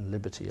 life and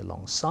liberty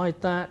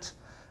alongside that,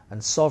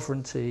 and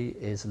sovereignty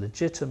is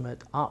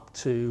legitimate up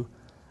to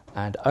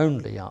and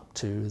only up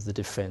to the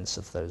defence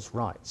of those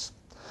rights.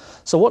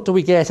 So what do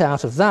we get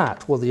out of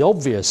that? Well, the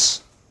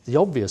obvious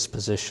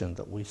position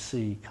that we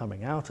see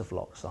coming out of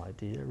Locke's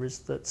idea is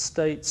that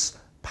states'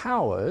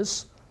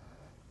 powers,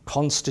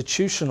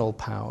 constitutional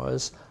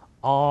powers,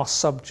 are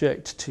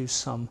subject to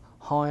some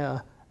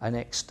higher and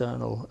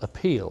external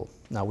appeal.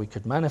 Now, we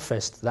could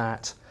manifest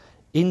that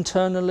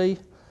internally,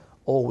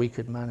 or we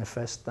could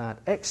manifest that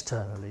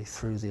externally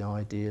through the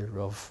idea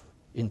of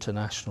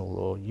international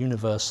or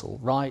universal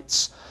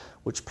rights,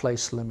 which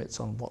place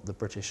limits on what the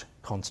British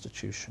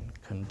Constitution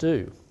can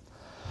do.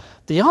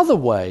 The other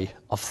way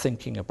of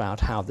thinking about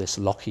how this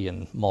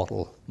Lockean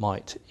model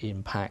might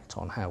impact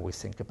on how we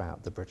think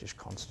about the British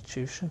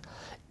Constitution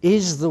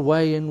is the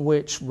way in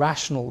which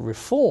rational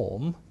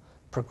reform,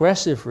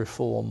 progressive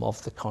reform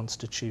of the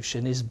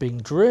Constitution, is being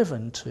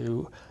driven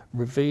to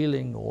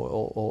revealing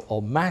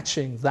or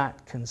matching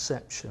that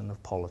conception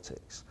of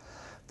politics.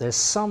 There's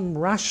some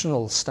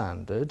rational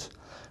standard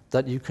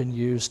that you can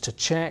use to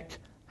check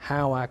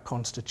how our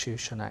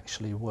Constitution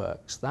actually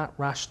works. That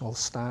rational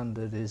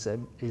standard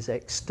is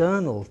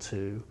external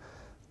to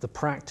the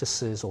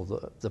practices or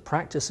the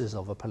practices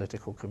of a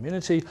political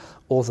community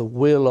or the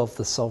will of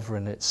the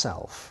sovereign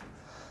itself.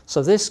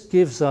 So this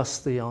gives us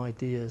the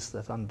ideas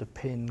that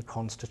underpin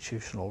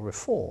constitutional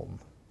reform.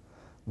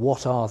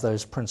 What are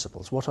those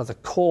principles? What are the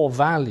core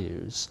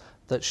values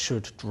that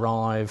should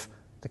drive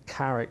the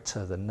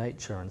character, the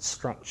nature and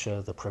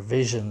structure, the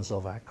provisions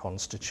of our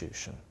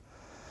Constitution?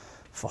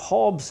 For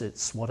Hobbes,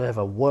 it's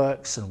whatever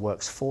works and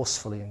works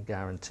forcefully and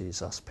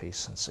guarantees us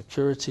peace and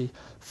security.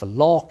 For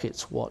Locke,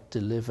 it's what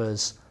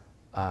delivers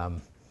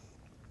the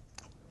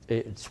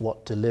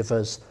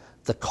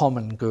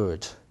common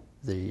good,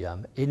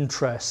 the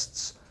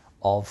interests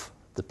of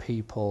the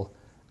people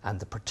and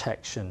the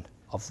protection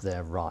of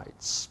their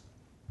rights.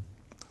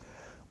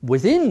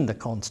 Within the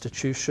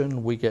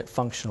Constitution, we get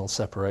functional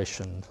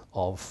separation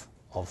of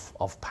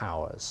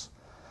powers.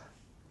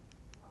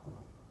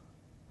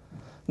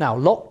 Now,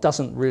 Locke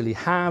doesn't really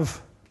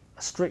have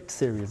a strict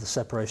theory of the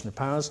separation of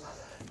powers,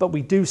 but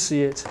we do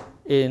see it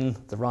in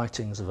the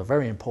writings of a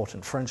very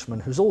important Frenchman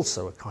who's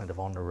also a kind of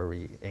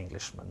honorary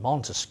Englishman,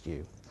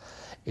 Montesquieu,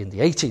 in the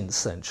 18th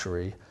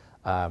century,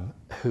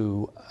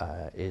 who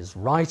is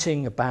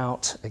writing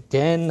about,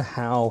 again,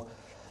 how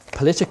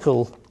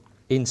political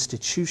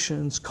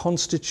institutions,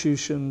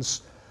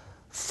 constitutions,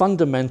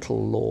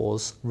 fundamental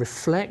laws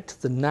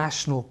reflect the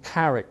national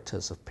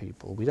characters of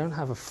people. We don't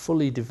have a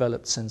fully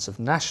developed sense of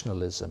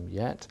nationalism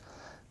yet,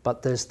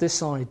 but there's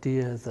this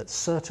idea that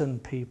certain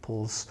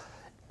peoples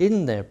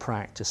in their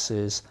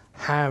practices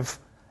have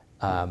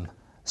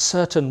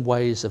certain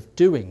ways of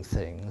doing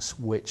things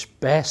which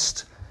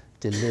best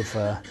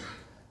deliver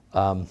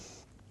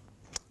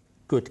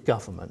good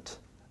government.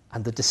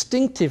 And the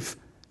distinctive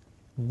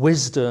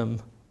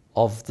wisdom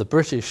of the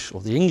British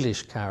or the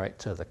English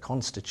character, the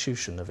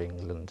Constitution of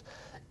England,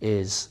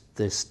 is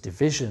this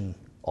division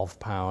of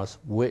powers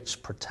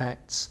which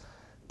protects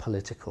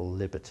political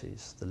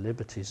liberties, the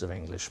liberties of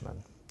Englishmen.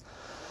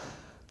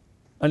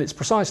 And it's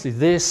precisely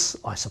this,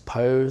 I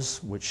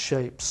suppose, which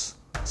shapes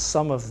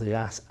some of the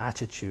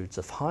attitudes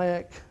of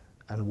Hayek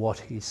and what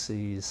he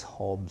sees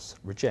Hobbes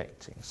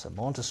rejecting. So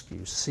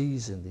Montesquieu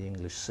sees in the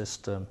English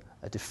system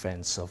a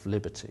defence of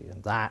liberty,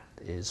 and that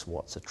is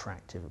what's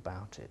attractive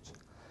about it.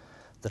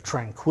 The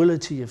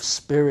tranquility of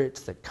spirit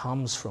that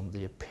comes from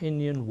the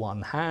opinion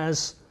one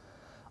has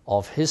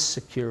of his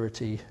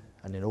security,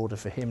 and in order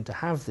for him to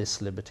have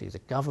this liberty, the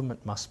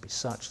government must be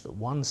such that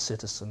one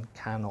citizen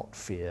cannot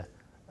fear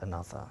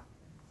another.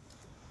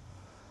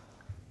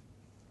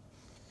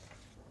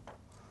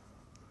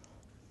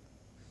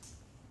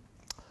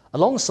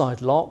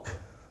 Alongside Locke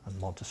and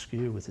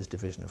Montesquieu with his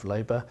division of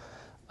labour,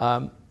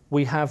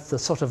 we have the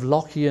sort of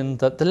Lockean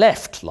that the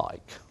left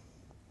like.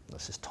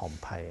 This is Tom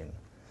Paine.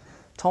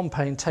 Tom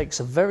Paine takes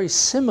a very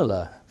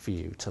similar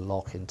view to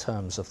Locke in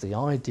terms of the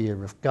idea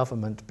of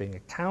government being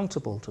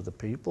accountable to the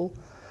people,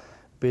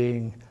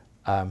 being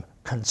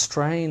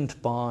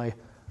constrained by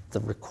the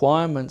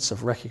requirements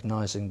of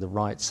recognising the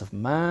rights of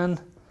man,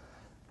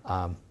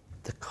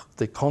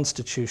 the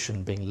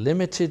Constitution being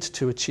limited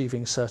to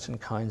achieving certain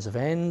kinds of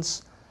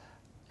ends.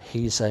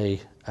 He's an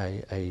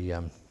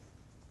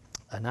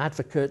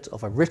advocate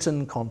of a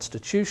written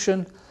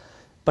constitution,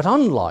 but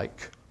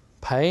unlike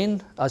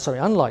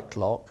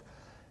Locke,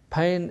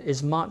 Paine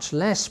is much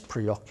less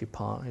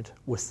preoccupied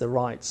with the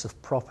rights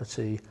of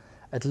property,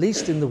 at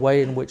least in the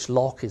way in which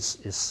Locke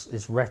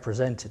is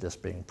represented as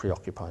being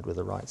preoccupied with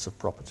the rights of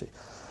property.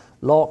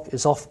 Locke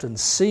is often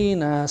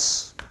seen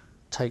as,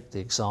 take the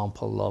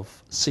example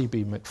of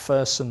C.B.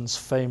 Macpherson's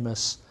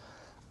famous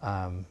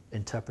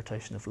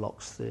interpretation of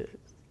Locke's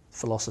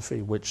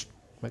philosophy, which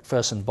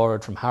Macpherson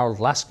borrowed from Harold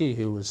Lasky,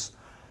 who was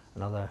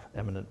another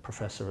eminent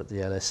professor at the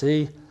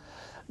LSE.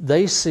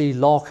 They see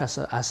Locke as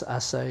an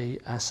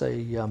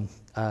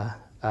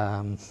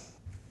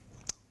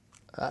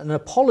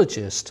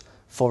apologist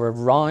for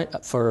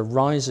a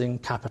rising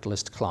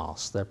capitalist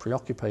class. Their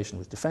preoccupation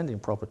with defending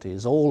property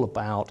is all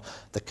about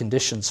the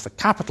conditions for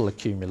capital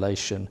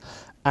accumulation,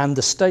 and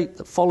the state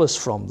that follows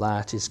from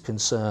that is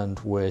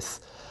concerned with,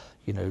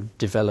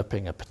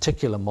 developing a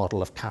particular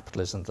model of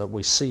capitalism that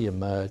we see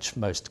emerge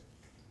most,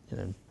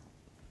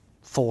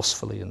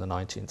 forcefully in the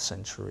 19th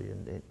century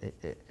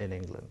in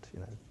England,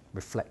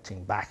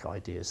 reflecting back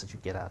ideas that you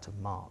get out of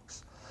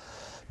Marx.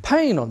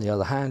 Paine, on the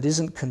other hand,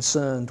 isn't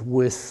concerned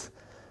with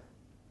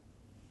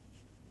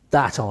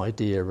that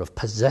idea of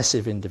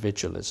possessive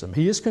individualism.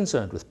 He is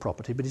concerned with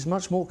property, but he's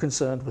much more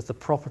concerned with the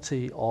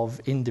property of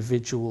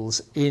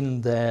individuals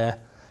in the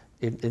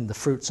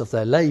fruits of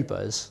their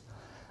labours,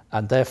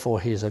 and therefore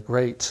he is a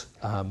great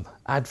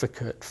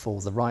advocate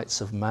for the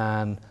rights of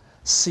man,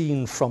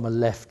 seen from a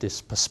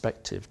leftist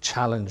perspective,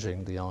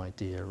 challenging the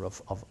idea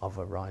of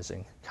a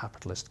rising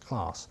capitalist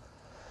class.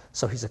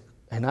 So he's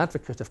an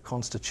advocate of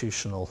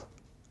constitutional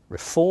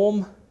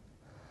reform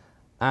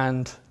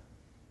and,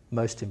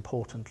 most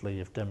importantly,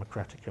 of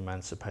democratic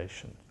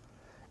emancipation.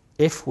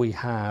 If we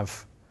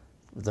have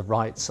the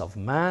rights of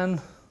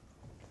man,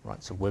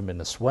 rights of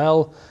women as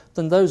well,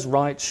 then those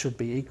rights should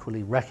be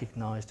equally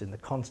recognised in the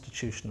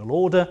constitutional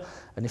order,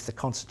 and if the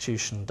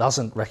Constitution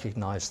doesn't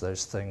recognise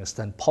those things,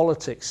 then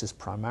politics is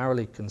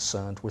primarily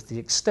concerned with the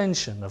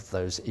extension of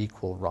those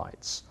equal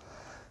rights.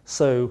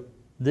 So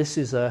this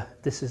is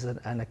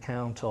an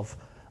account of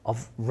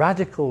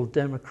radical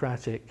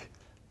democratic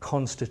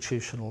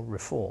constitutional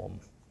reform.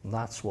 And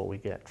that's what we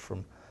get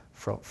from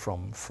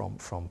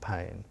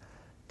Paine,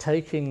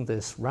 taking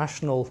this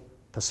rational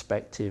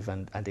perspective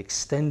and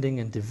extending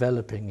and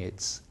developing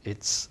its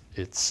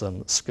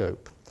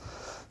scope.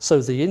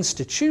 So the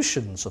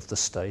institutions of the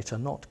state are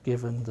not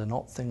given, they're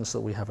not things that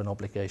we have an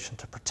obligation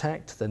to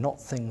protect, they're not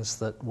things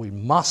that we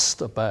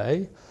must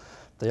obey,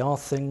 they are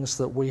things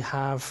that we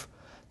have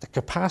the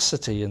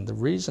capacity and the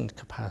reasoned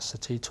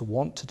capacity to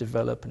want to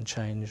develop and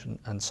change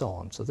and so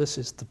on. So this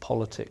is the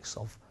politics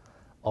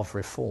of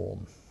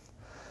reform.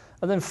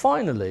 And then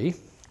finally,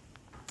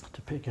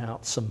 to pick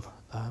out some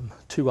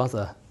two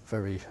other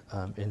very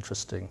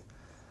interesting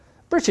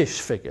British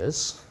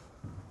figures,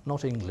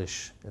 not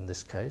English in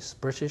this case.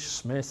 British.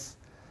 Smith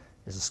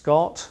is a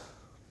Scot,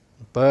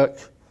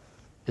 Burke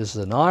is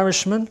an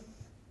Irishman,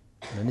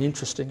 and an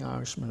interesting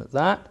Irishman at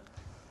that.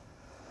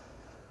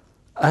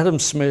 Adam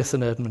Smith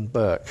and Edmund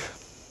Burke.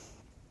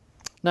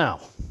 Now,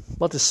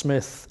 what does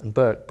Smith and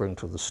Burke bring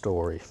to the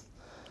story?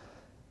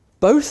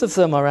 Both of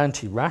them are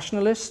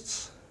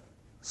anti-rationalists,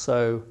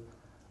 so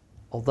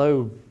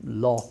although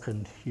Locke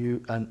and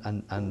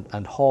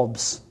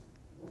Hobbes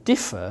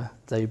differ,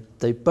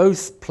 they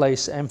both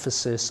place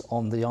emphasis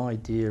on the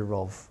idea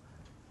of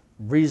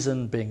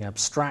reason being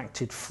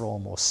abstracted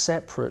from or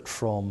separate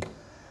from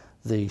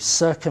the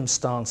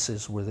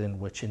circumstances within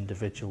which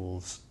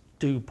individuals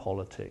do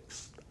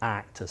politics,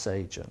 act as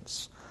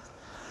agents.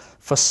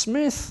 For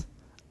Smith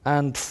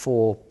and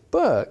for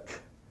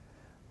Burke,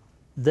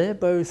 they're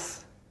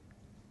both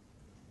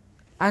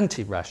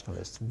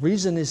anti-rationalists.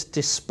 Reason is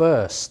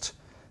dispersed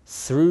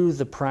through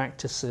the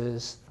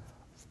practices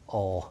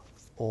or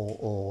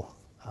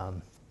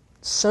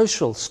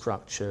social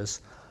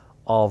structures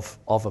of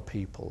a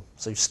people.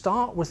 So you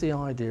start with the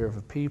idea of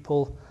a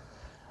people,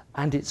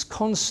 and its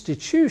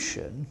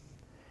constitution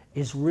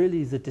is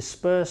really the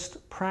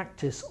dispersed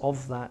practice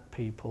of that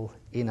people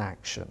in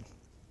action.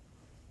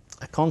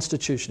 A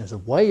constitution is a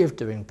way of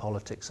doing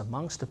politics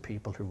amongst a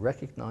people who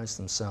recognise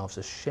themselves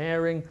as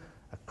sharing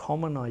a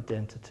common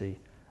identity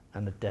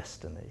and a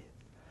destiny.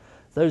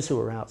 Those who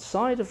are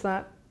outside of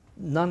that,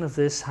 none of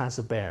this has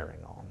a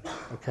bearing on.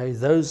 Okay?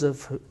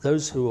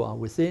 Those who are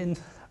within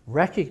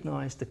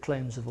recognise the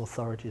claims of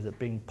authority that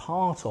being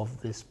part of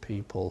this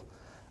people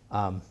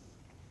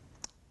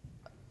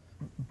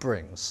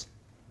brings.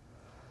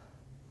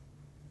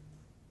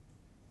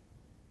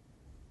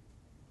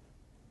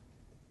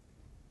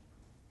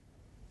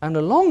 And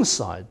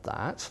alongside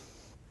that,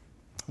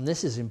 and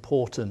this is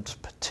important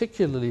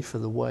particularly for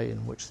the way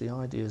in which the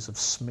ideas of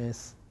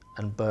Smith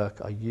and Burke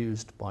are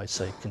used by,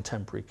 say,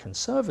 contemporary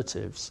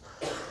conservatives,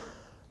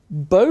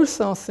 both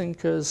are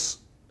thinkers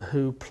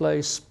who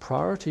place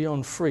priority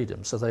on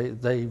freedom. So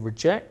they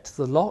reject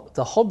the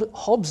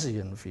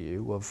Hobbesian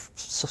view of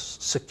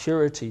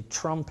security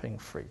trumping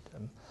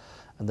freedom,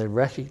 and they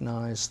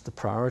recognise the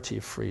priority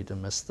of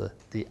freedom as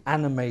the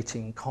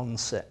animating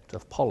concept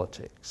of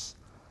politics.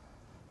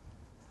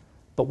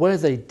 But where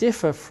they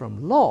differ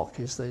from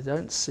Locke is they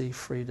don't see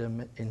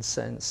freedom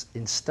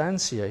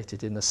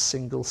instantiated in a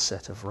single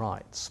set of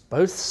rights.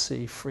 Both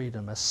see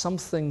freedom as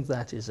something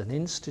that is an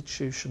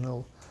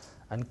institutional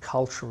and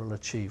cultural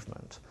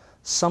achievement,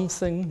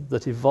 something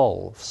that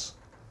evolves.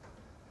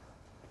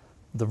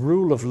 The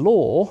rule of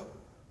law,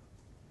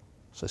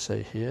 as I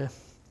say here,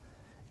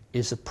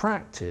 is a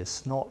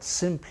practice, not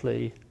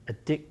simply a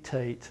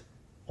dictate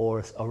or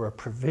a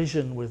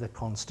provision with a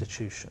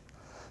constitution.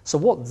 So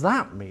what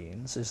that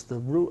means is the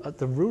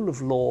rule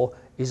of law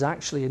is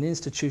actually an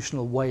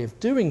institutional way of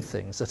doing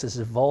things that has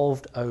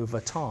evolved over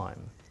time.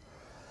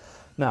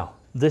 Now,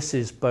 this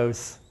is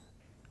both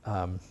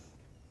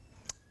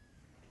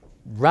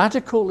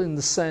radical in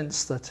the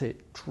sense that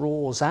it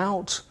draws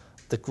out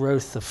the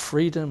growth of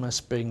freedom as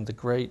being the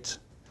great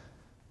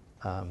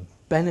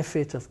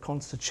benefit of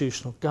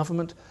constitutional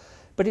government,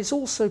 but it's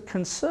also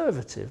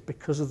conservative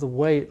because of the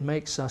way it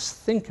makes us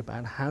think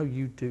about how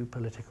you do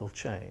political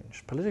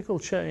change. Political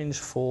change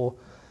for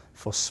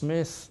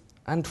Smith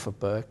and for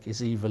Burke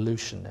is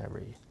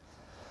evolutionary.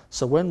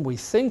 So when we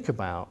think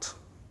about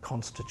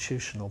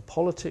constitutional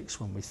politics,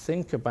 when we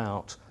think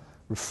about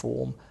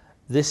reform,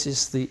 this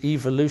is the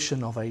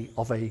evolution of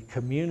a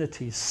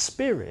community's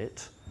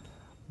spirit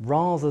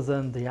rather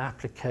than the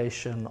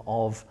application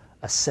of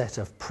a set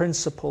of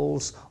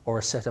principles or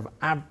a set of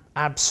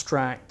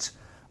abstract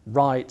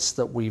rights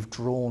that we've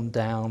drawn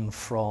down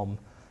from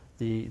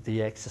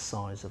the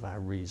exercise of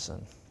our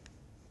reason.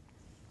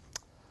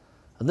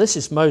 And this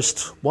is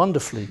most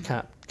wonderfully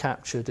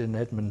captured in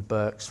Edmund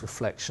Burke's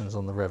Reflections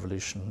on the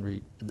Revolution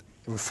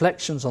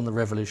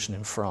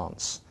in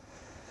France,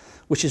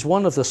 which is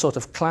one of the sort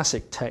of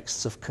classic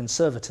texts of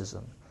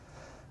conservatism.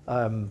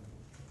 It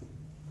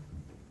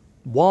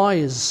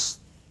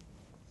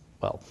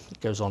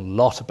goes on a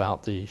lot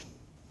about the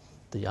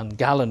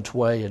ungallant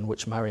way in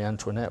which Marie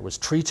Antoinette was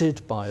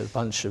treated by a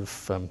bunch of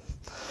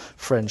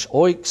French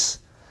oiks,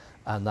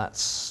 and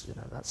that's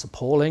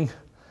appalling.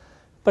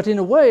 But in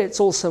a way,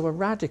 it's also a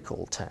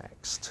radical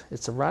text.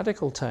 It's a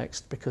radical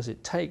text because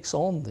it takes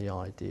on the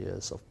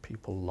ideas of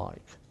people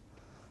like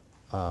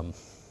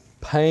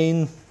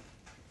Paine,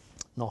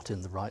 not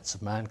in The Rights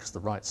of Man, because The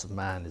Rights of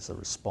Man is a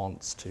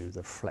response to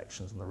the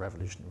Reflections on the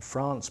Revolution in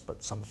France,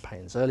 but some of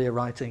Paine's earlier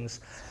writings,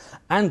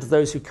 and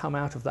those who come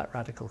out of that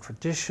radical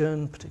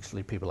tradition,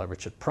 particularly people like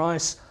Richard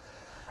Price.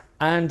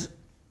 And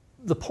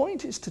the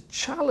point is to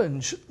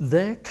challenge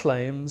their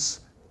claims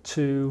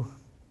to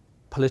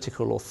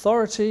political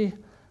authority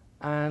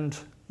and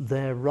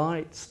their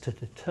rights to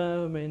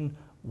determine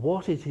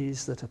what it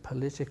is that a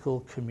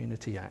political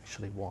community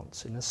actually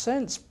wants. In a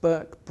sense,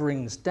 Burke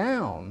brings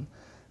down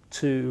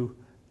to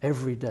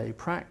everyday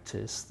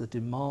practice the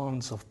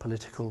demands of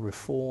political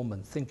reform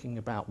and thinking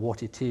about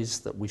what it is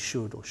that we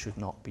should or should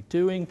not be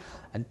doing,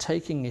 and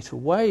taking it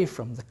away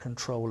from the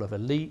control of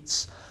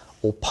elites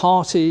or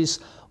parties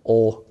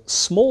or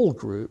small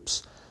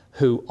groups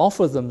who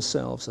offer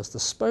themselves as the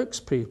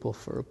spokespeople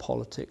for a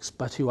politics,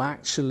 but who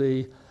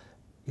actually,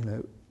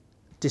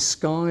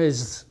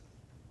 disguise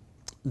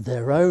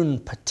their own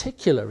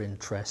particular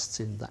interests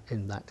in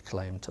that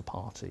claim to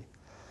party.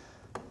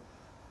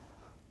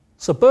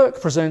 So Burke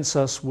presents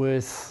us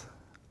with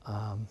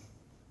a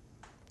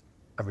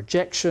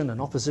rejection, an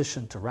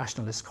opposition to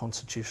rationalist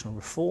constitutional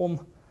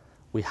reform.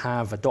 We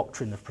have a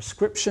doctrine of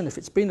prescription. If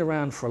it's been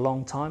around for a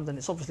long time, then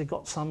it's obviously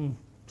got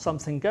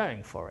something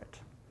going for it.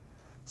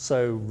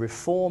 So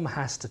reform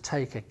has to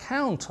take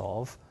account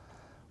of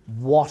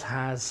what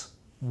has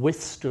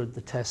withstood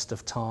the test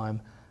of time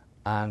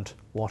and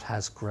what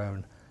has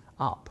grown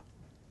up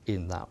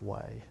in that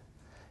way.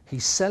 He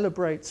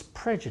celebrates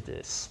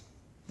prejudice.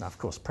 Now, of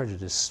course,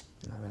 prejudice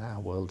in our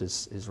world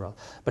is rather,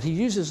 but he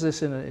uses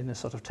this in a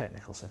sort of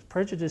technical sense.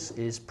 Prejudice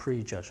is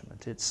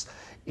prejudgment.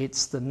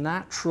 It's the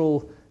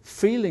natural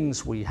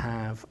feelings we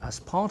have as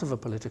part of a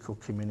political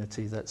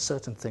community that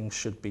certain things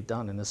should be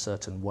done in a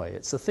certain way.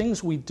 It's the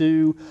things we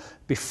do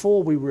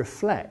before we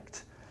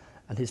reflect.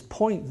 And his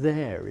point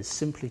there is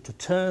simply to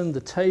turn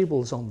the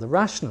tables on the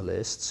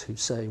rationalists who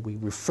say we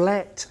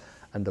reflect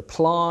and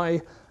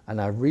apply, and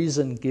our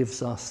reason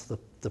gives us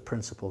the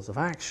principles of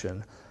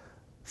action.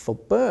 For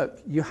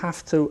Burke, you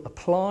have to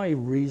apply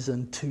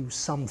reason to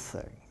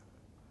something.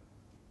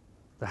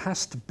 There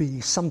has to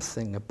be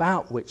something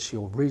about which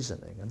you're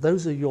reasoning, and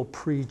those are your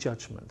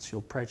prejudgments,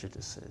 your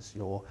prejudices,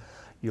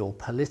 your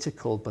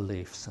political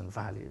beliefs and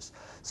values.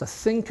 So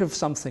think of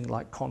something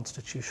like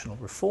constitutional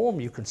reform.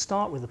 You can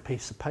start with a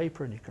piece of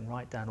paper and you can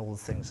write down all the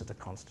things that a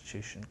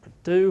constitution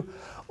could do,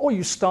 or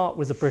you start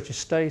with the British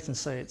state and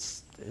say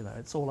it's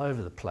all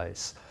over the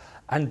place.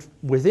 And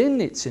within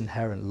its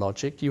inherent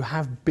logic, you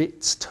have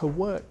bits to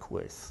work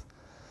with.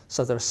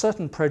 So there are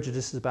certain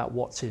prejudices about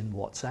what's in,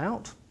 what's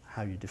out,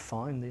 how you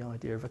define the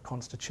idea of a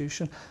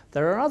constitution.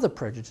 There are other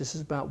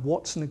prejudices about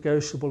what's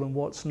negotiable and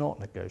what's not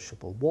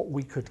negotiable, what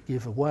we could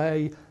give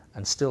away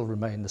and still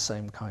remain the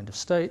same kind of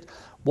state,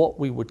 what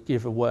we would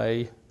give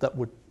away that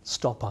would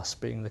stop us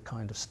being the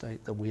kind of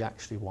state that we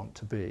actually want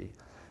to be.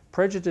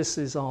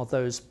 Prejudices are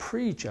those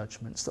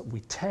prejudgments that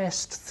we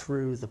test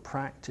through the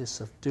practice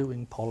of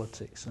doing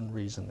politics and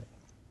reasoning.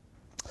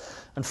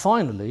 And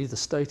finally, the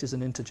state is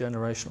an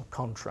intergenerational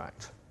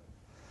contract.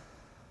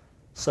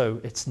 So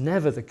it's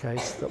never the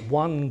case that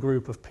one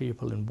group of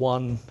people in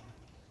one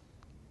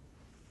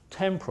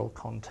temporal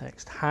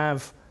context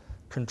have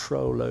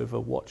control over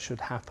what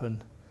should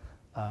happen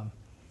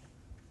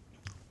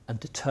and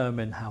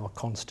determine how a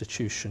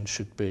constitution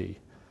should be.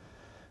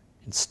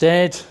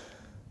 Instead,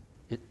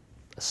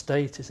 a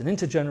state is an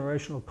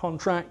intergenerational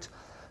contract,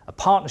 a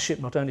partnership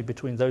not only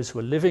between those who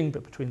are living,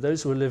 but between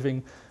those who are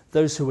living,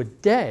 those who are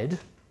dead,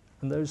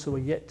 and those who are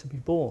yet to be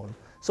born.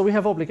 So we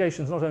have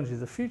obligations not only to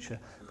the future,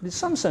 but in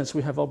some sense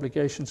we have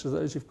obligations to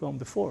those who've gone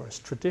before us.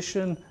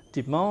 Tradition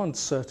demands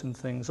certain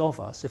things of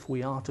us if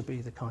we are to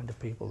be the kind of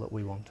people that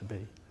we want to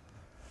be.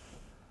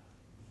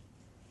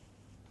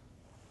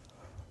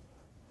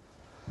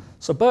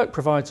 So Burke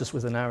provides us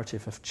with a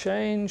narrative of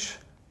change,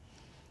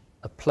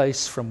 a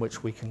place from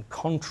which we can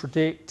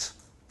contradict,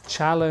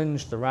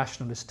 challenge the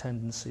rationalist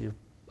tendency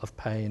of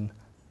Paine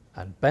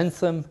and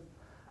Bentham,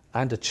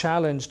 and a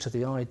challenge to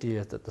the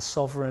idea that the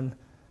sovereign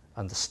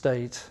and the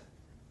state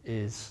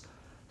is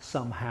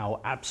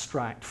somehow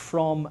abstract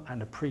from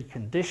and a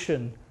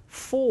precondition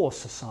for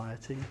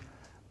society,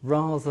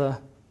 rather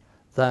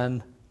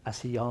than, as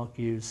he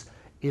argues,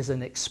 is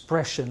an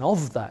expression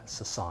of that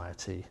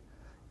society.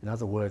 In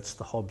other words,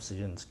 the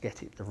Hobbesians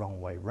get it the wrong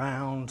way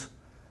round.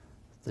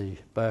 The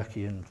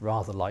Burkean,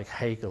 rather like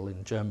Hegel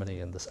in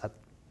Germany, and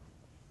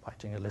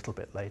writing a little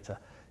bit later,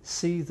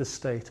 see the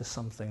state as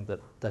something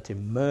that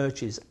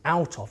emerges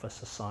out of a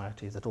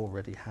society that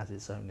already has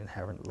its own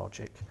inherent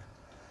logic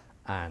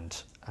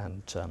and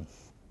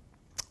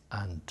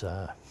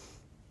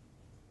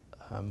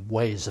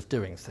ways of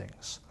doing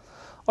things.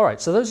 All right,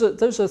 so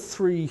those are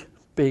three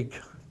big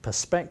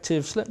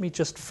perspectives. Let me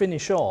just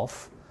finish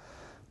off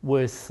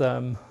with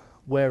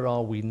where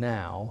are we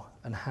now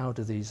and how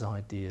do these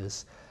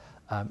ideas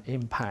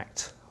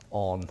impact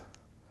on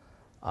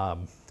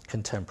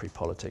contemporary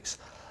politics.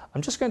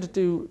 I'm just going to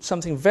do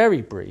something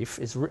very brief,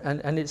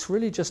 and it's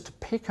really just to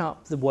pick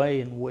up the way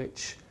in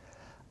which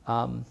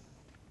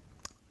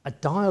a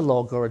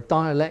dialogue or a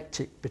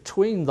dialectic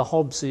between the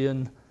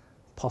Hobbesian,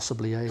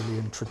 possibly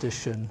alien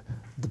tradition,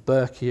 the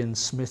Burkean,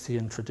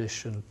 Smithian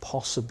tradition,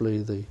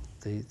 possibly the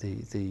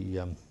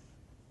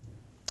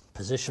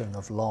position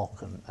of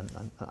Locke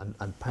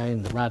and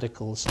Paine, the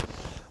radicals,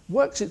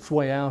 works its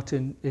way out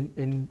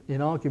in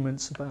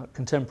arguments about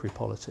contemporary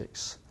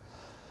politics.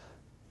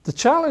 The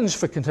challenge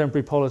for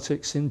contemporary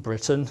politics in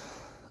Britain,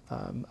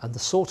 and the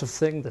sort of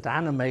thing that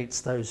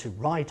animates those who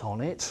write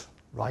on it,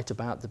 write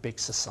about the big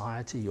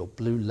society or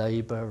blue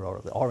Labour or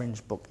the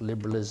Orange Book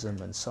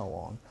liberalism and so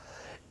on,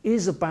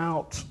 is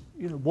about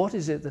what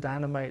is it that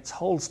animates,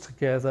 holds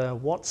together,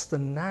 what's the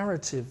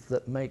narrative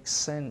that makes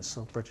sense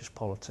of British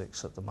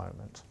politics at the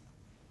moment.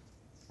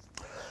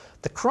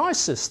 The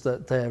crisis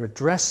that they're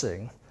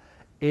addressing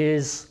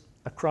is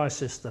a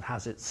crisis that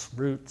has its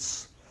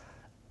roots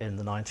in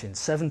the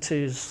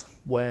 1970s,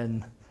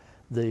 when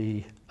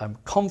the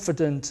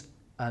confident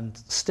and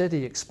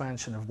steady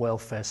expansion of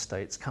welfare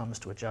states comes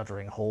to a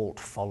juddering halt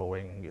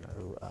following,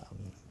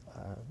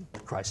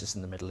 crisis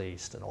in the Middle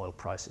East and oil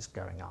prices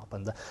going up,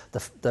 and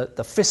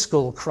the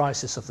fiscal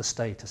crisis of the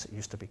state, as it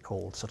used to be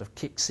called, sort of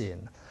kicks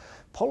in.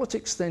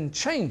 Politics then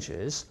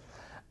changes,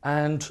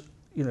 and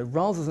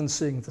rather than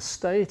seeing the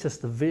state as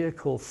the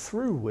vehicle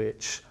through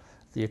which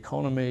the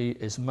economy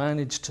is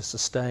managed to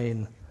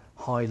sustain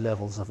high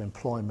levels of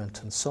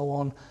employment and so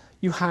on,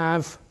 you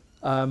have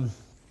a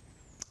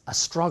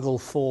struggle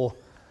for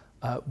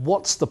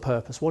what's the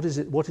purpose, what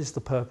is the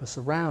purpose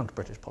around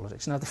British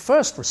politics. Now the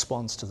first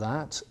response to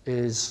that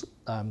is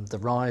the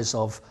rise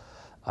of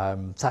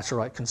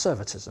Thatcherite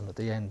conservatism at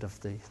the end of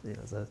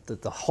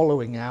the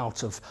hollowing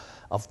out of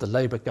the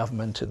Labour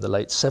government in the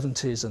late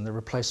 70s and the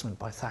replacement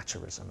by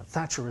Thatcherism. And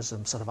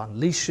Thatcherism sort of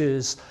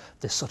unleashes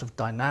this sort of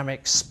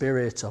dynamic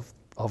spirit of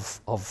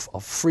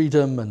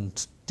freedom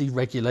and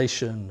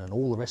deregulation and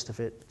all the rest of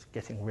it,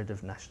 getting rid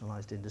of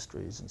nationalised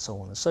industries and so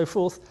on and so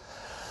forth.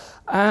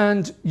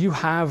 And you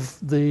have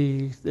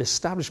the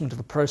establishment of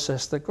a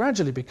process that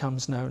gradually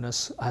becomes known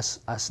as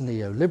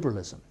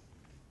neoliberalism.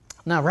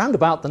 Now, around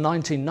about the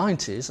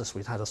 1990s, as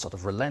we'd had a sort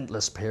of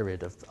relentless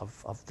period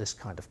of this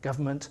kind of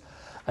government,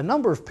 a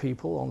number of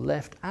people on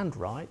left and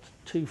right,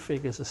 two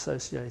figures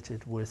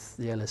associated with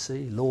the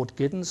LSE, Lord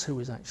Giddens, who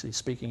is actually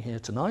speaking here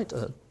tonight,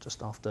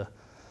 just after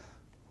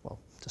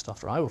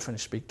I will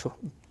finish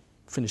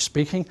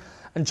speaking,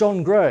 and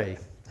John Gray,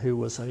 who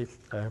was a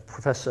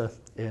professor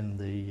in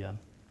the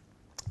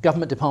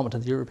Government Department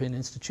of the European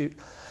Institute,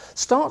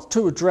 start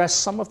to address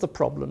some of the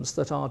problems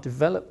that are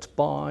developed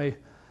by,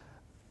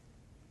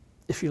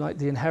 if you like,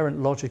 the inherent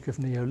logic of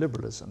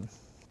neoliberalism,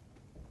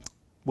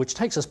 which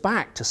takes us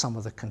back to some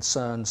of the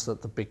concerns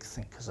that the big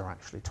thinkers are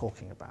actually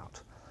talking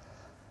about.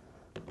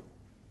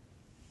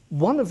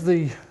 One of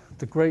the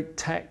great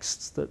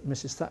texts that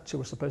Mrs. Thatcher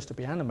was supposed to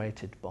be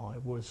animated by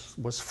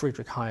was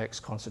Friedrich Hayek's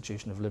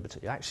Constitution of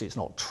Liberty. Actually, it's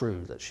not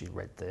true that she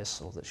read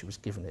this or that she was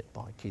given it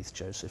by Keith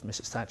Joseph.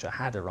 Mrs. Thatcher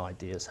had her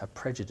ideas, her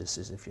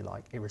prejudices, if you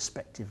like,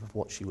 irrespective of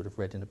what she would have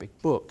read in a big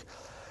book.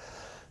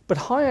 But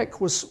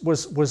Hayek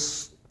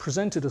was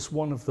presented as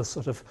one of the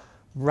sort of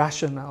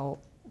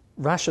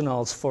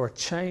rationales for a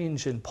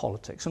change in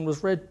politics, and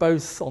was read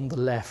both on the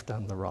left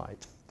and the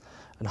right.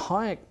 And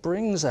Hayek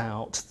brings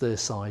out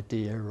this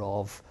idea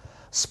of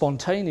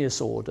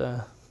spontaneous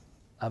order,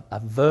 a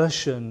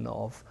version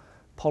of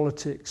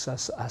politics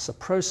as a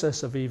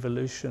process of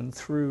evolution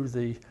through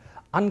the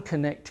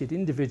unconnected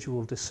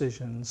individual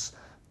decisions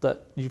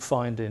that you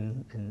find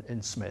in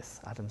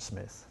Adam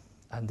Smith.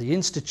 And the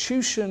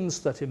institutions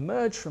that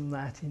emerge from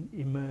that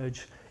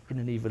emerge in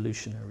an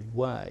evolutionary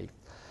way.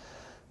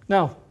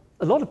 Now,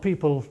 a lot of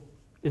people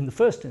in the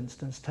first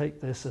instance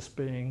take this as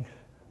being,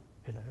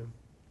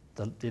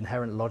 the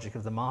inherent logic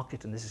of the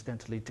market, and this is going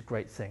to lead to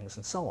great things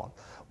and so on.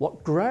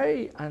 What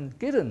Gray and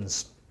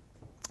Giddens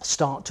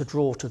start to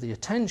draw to the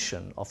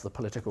attention of the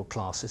political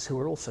classes, who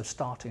are also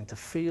starting to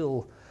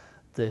feel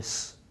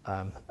this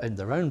in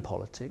their own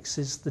politics,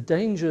 is the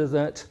danger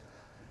that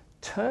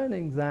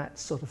turning that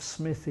sort of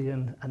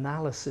Smithian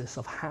analysis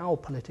of how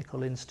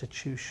political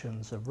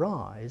institutions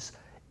arise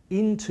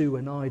into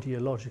an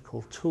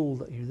ideological tool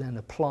that you then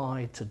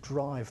apply to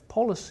drive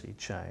policy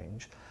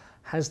change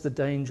has the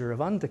danger of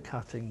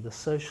undercutting the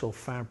social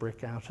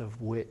fabric out of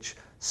which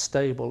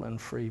stable and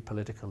free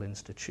political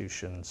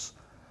institutions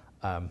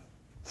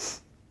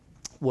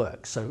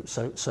work.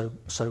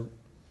 So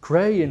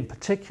Gray in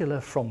particular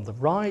from the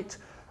right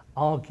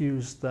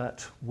argues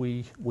that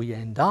we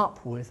end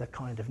up with a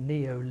kind of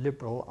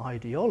neoliberal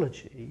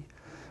ideology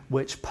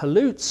which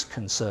pollutes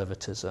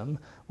conservatism,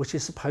 which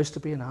is supposed to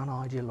be an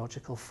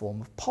unideological form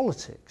of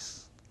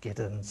politics.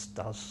 Giddens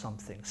does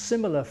something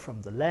similar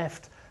from the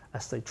left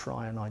as they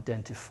try and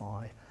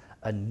identify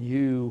a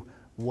new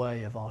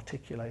way of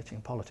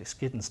articulating politics.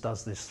 Giddens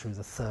does this through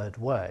the third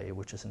way,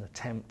 which is an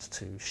attempt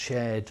to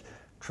shed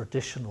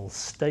traditional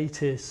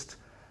statist,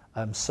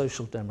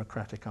 social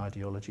democratic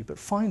ideology, but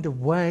find a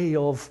way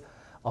of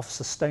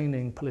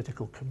sustaining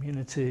political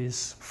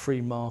communities,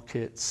 free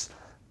markets,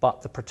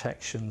 but the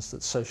protections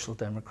that social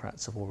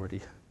democrats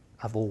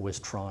have always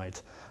tried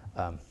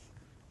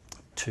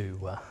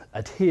to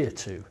adhere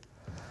to.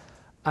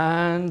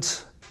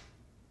 And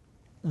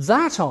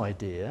that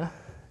idea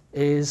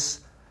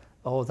is,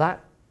 or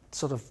that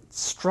sort of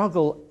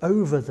struggle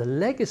over the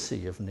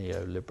legacy of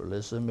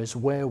neoliberalism is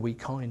where we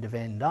kind of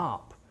end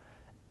up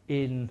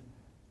in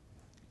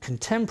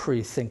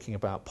contemporary thinking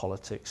about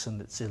politics, and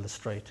it's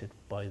illustrated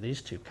by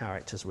these two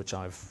characters, which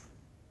I've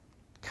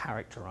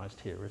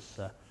characterised here as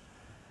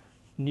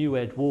New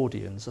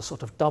Edwardians, a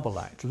sort of double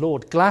act.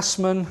 Lord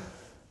Glassman,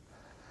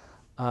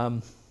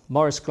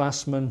 Maurice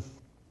Glassman,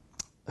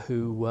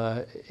 who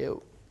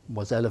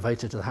was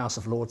elevated to the House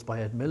of Lords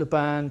by Ed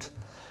Miliband,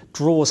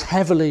 draws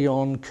heavily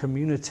on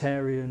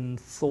communitarian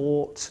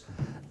thought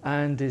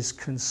and is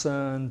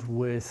concerned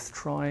with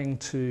trying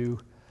to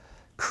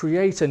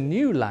create a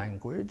new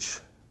language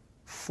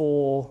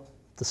for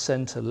the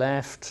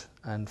centre-left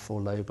and for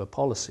Labour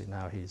policy.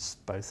 Now, he's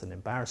both an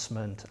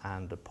embarrassment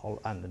and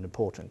an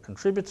important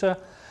contributor,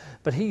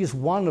 but he is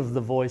one of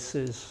the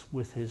voices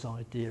with his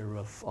idea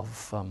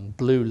of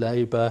blue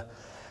Labour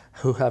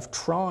who have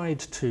tried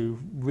to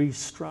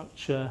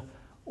restructure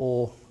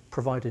or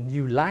provide a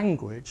new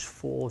language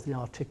for the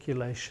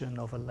articulation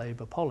of a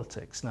Labour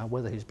politics. Now,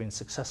 whether he's been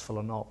successful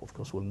or not, of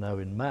course, we'll know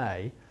in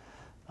May.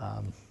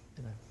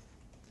 It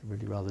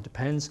really rather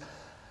depends.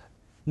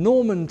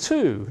 Norman,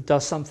 too,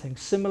 does something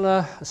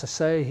similar. As I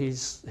say,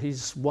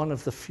 he's one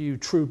of the few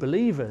true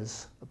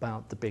believers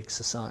about the big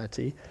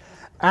society.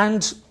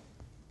 And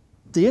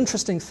the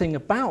interesting thing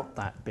about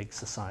that big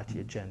society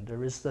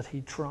agenda is that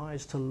he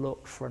tries to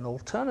look for an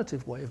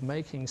alternative way of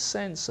making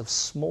sense of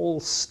small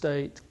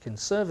state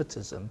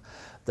conservatism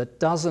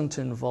that doesn't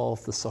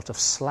involve the sort of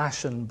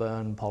slash and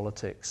burn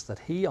politics that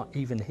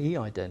even he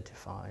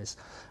identifies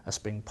as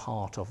being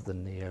part of the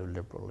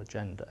neoliberal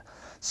agenda.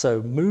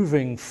 So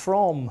moving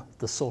from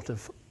the sort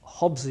of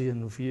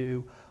Hobbesian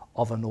view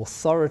of an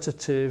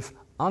authoritative,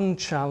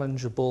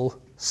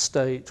 unchallengeable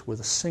state with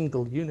a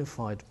single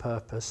unified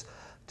purpose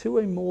to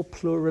a more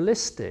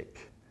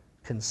pluralistic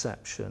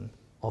conception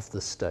of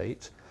the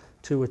state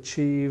to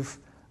achieve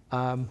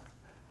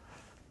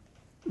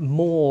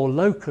more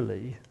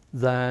locally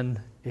than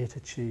it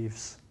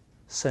achieves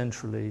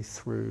centrally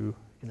through,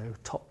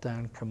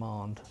 top-down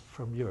command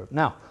from Europe.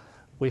 Now,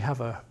 we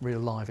have a real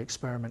live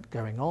experiment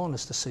going on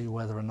as to see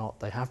whether or not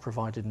they have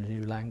provided a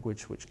new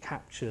language which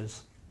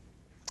captures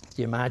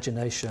the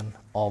imagination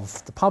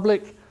of the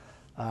public,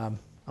 and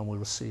we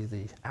will see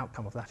the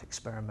outcome of that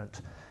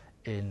experiment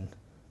in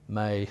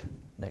May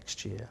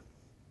next year.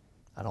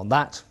 And on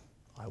that,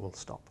 I will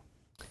stop.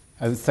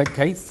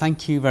 Okay,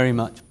 thank you very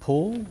much,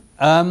 Paul.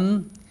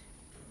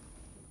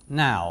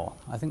 Now,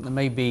 I think there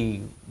may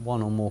be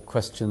one or more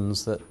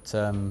questions that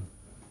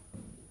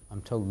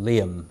I'm told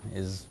Liam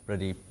is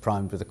ready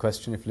primed with a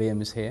question, if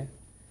Liam is here.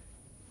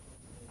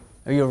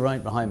 Oh, you're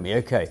right behind me,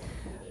 okay.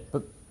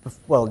 But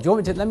well, do you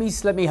want me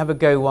to, let me have a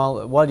go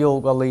while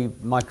the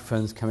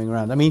microphone's coming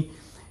around. I mean,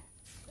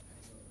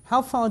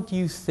 how far do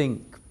you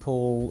think,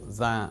 Paul,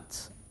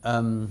 that,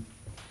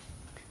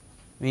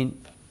 the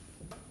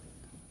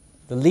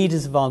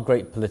leaders of our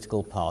great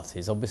political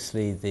parties,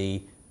 obviously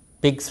the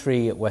big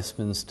three at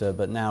Westminster,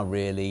 but now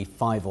really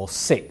 5 or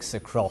 6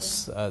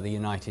 across the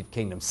United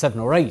Kingdom, 7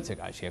 or 8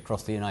 actually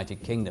across the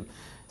United Kingdom,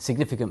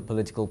 significant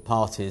political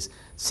parties,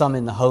 some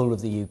in the whole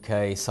of the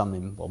UK, some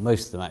in, well,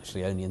 most of them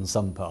actually only in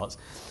some parts.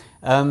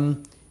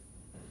 Do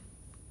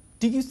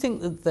you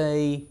think that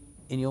they,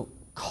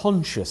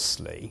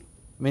 consciously,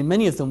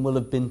 many of them will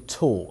have been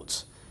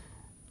taught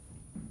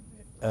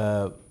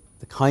the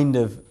kind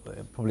of,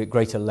 probably at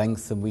greater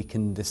length than we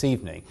can this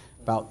evening,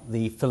 about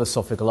the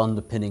philosophical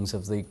underpinnings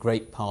of the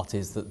great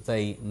parties that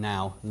they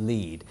now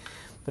lead.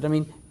 But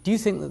do you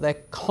think that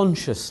they're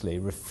consciously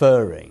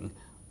referring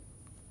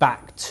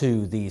back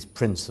to these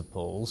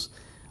principles,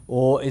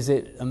 or is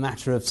it a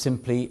matter of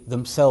simply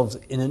themselves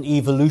in an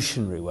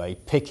evolutionary way,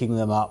 picking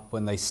them up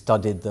when they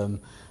studied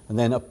them and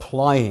then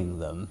applying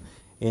them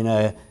in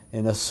a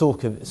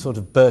sort of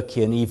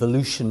Burkean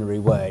evolutionary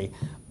way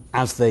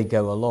as they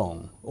go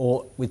along?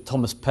 Or with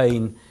Thomas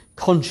Paine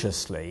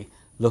consciously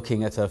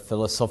looking at a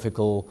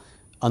philosophical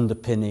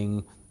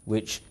underpinning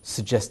which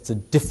suggests a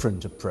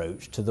different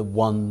approach to the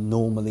one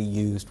normally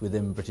used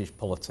within British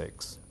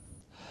politics?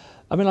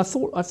 I've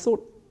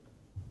thought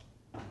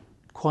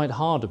quite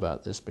hard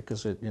about this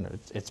because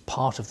it's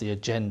part of the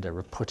agenda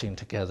of putting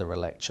together a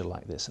lecture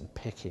like this and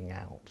picking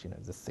out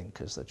the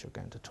thinkers that you're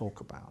going to talk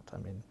about.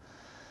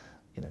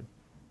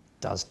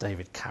 Does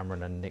David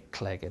Cameron and Nick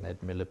Clegg and Ed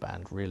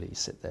Miliband really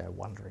sit there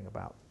wondering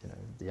about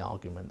the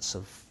arguments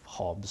of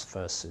Hobbes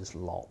versus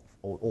Locke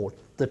or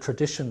the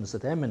traditions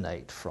that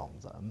emanate from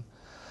them?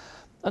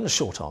 And the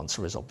short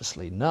answer is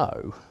obviously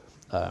no,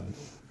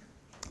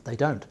 they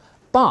don't.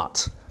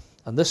 But,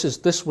 and this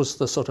was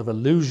the sort of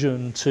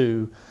allusion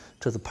to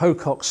the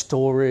Pocock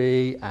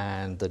story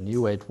and the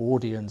New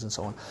Edwardians and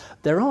so on,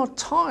 there are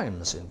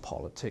times in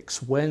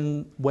politics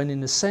when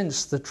in a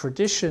sense the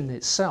tradition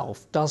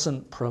itself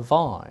doesn't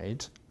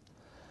provide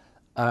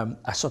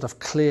a sort of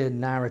clear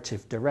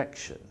narrative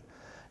direction.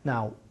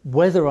 Now,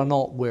 whether or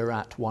not we're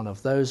at one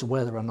of those,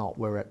 whether or not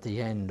we're at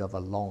the end of a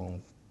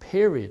long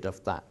period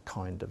of that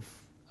kind of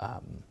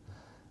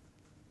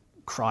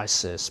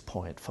crisis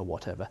point for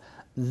whatever,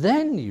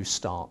 then you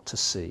start to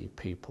see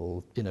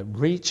people,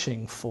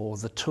 reaching for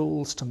the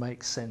tools to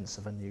make sense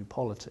of a new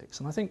politics.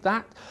 And I think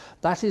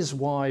that is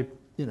why,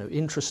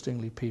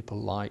 interestingly,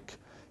 people like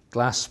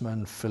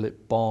Glassman,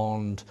 Philip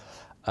Bond,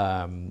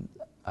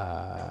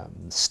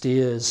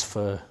 Steers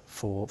for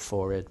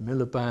Ed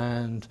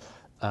Miliband,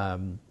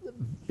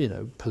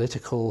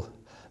 political,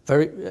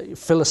 very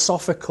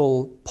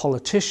philosophical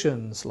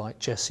politicians like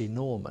Jesse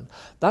Norman.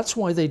 That's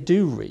why they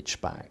do reach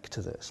back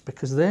to this,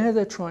 because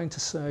they're trying to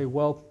say,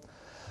 well,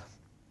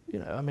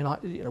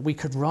 we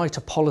could write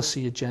a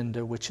policy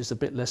agenda which is a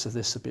bit less of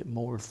this, a bit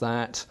more of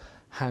that,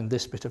 hand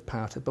this bit of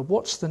power to, but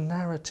what's the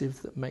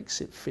narrative that makes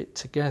it fit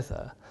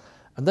together?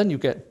 And then you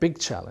get big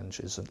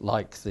challenges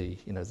like the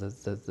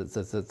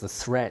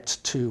threat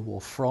to or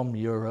from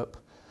Europe,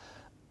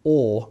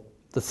 or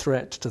the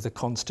threat to the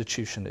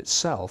Constitution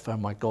itself. Oh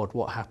my God,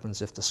 what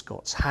happens if the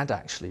Scots had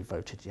actually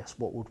voted yes?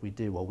 What would we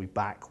do? Are we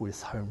back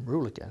with Home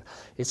Rule again?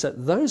 It's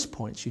at those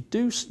points you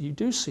do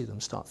see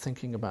them start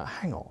thinking about,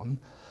 hang on,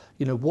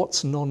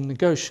 what's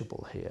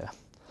non-negotiable here?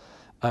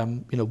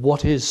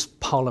 What is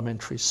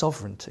parliamentary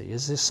sovereignty?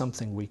 Is this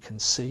something we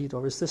concede,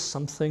 or is this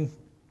something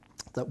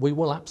that we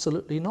will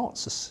absolutely not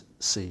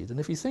secede? And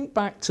if you think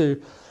back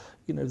to,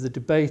 the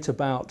debate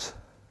about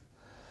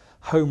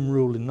Home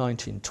Rule in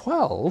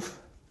 1912,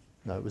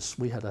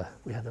 we had a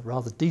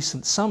rather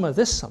decent summer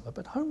this summer,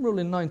 but Home Rule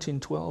in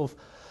 1912,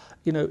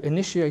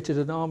 initiated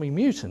an army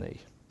mutiny.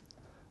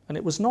 And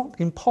it was not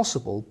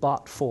impossible,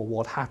 but for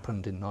what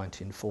happened in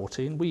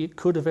 1914, we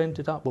could have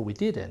ended up, well, we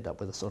did end up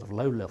with a sort of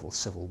low-level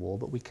civil war,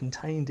 but we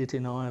contained it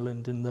in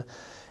Ireland in the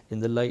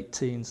late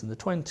teens and the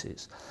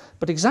 20s.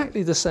 But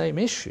exactly the same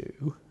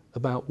issue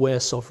about where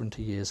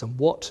sovereignty is and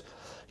what's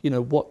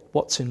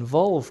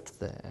involved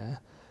there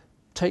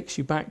takes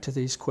you back to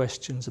these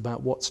questions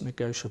about what's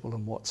negotiable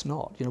and what's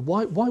not.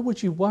 Why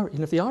would you worry?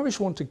 If the Irish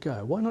want to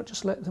go, why not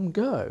just let them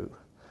go?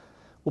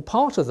 Well,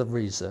 part of the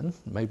reason,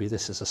 maybe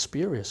this is a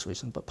spurious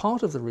reason, but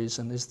part of the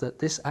reason is that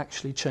this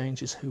actually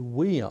changes who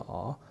we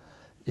are.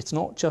 It's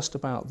not just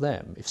about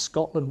them. If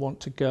Scotland want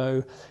to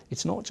go,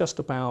 it's not just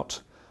about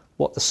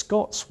what the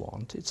Scots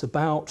want, it's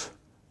about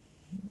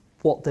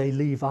what they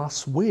leave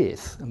us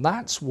with. And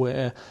that's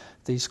where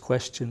these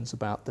questions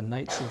about the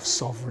nature of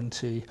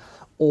sovereignty,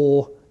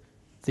 or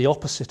the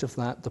opposite of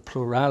that, the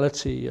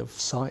plurality of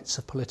sites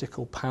of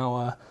political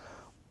power,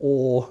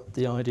 or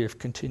the idea of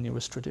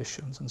continuous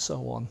traditions and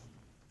so on,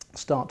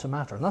 start to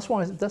matter. And that's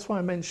why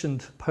I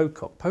mentioned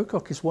Pocock.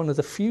 Pocock is one of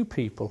the few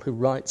people who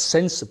writes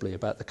sensibly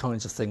about the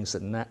kinds of things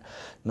that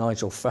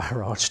Nigel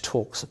Farage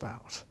talks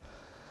about.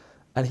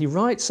 And he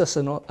writes as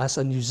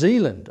a New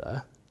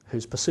Zealander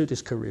who's pursued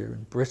his career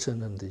in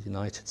Britain and the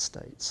United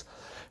States,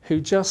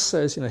 who just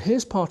says,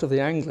 here's part of the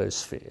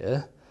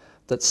Anglosphere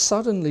that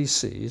suddenly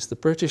sees the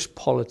British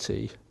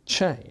polity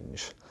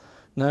change.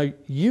 Now,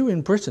 you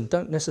in Britain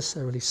don't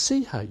necessarily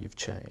see how you've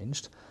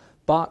changed,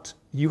 but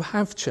you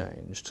have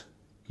changed.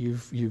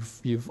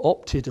 You've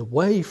opted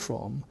away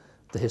from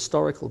the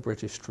historical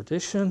British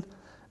tradition,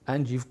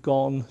 and you've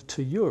gone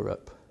to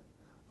Europe.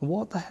 And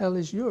what the hell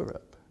is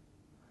Europe?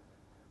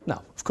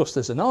 Now, of course,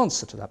 there's an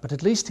answer to that, but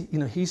at least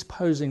he's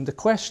posing the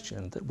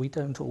question that we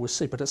don't always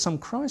see. But at some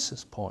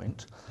crisis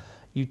point,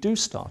 you do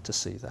start to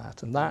see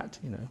that, and that.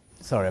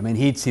 Sorry, I mean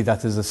he'd see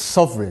that as a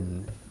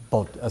sovereign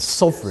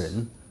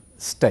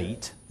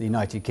state, the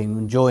United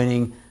Kingdom,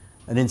 joining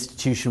an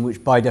institution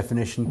which, by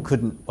definition,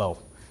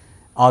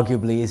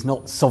 arguably is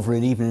not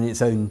sovereign even in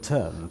its own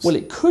terms. Well,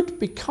 it could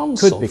become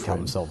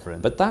sovereign.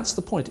 But that's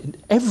the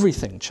point.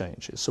 Everything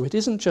changes. So it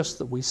isn't just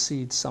that we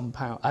cede some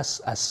power,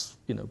 as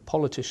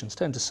politicians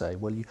tend to say,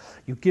 well,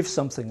 you give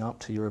something up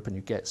to Europe and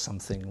you get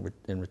something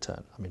in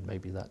return. I mean,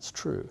 maybe that's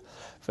true.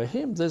 For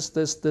him, there's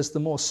the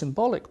more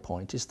symbolic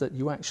point, is that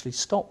you actually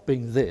stop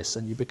being this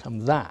and you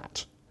become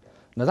that.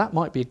 Now, that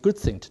might be a good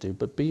thing to do,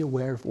 but be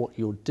aware of what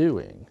you're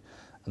doing.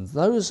 And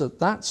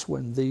that's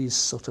when these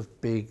sort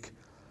of big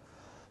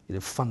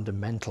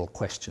fundamental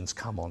questions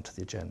come onto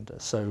the agenda.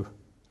 So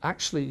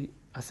actually,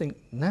 I think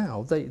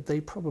now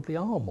they probably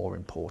are more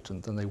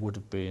important than they would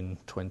have been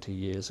 20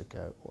 years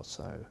ago or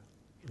so.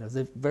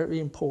 They're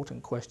very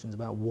important questions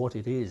about what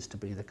it is to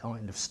be the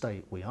kind of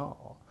state we are,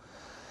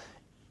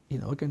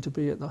 are going to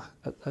be at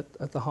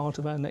the heart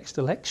of our next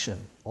election,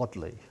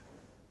 oddly.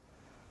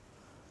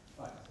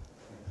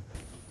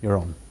 You're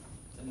on.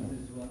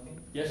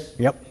 Yes?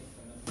 Yep.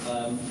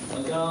 I was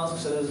going to ask,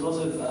 so there's a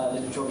lot of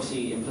literature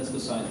obviously in political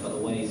science about the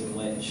ways in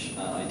which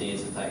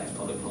ideas affect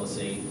public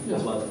policy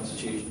as well as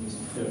institutions.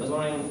 I was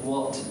wondering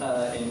what,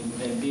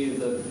 in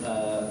view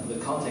of the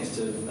context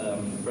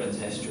of Britain's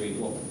history,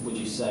 what would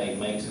you say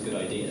makes a good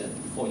idea?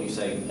 What would you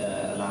say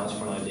allows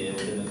for an idea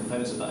within the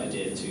components of that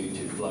idea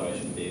to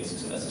flourish and be a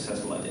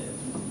successful idea?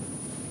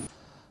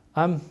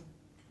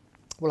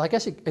 Well, I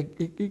guess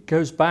it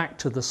goes back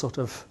to the sort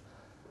of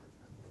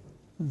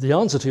the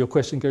answer to your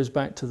question goes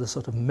back to the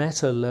sort of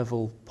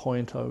meta-level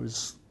point I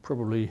was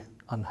probably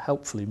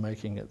unhelpfully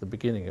making at the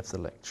beginning of the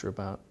lecture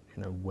about,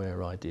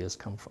 where ideas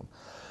come from.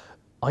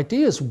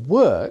 Ideas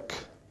work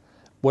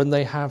when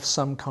they have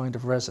some kind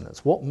of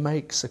resonance. What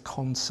makes a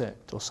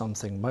concept or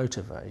something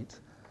motivate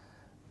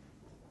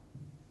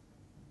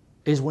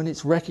is when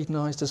it's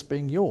recognised as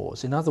being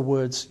yours. In other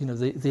words,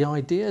 the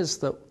ideas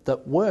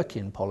that work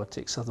in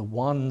politics are the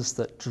ones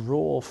that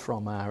draw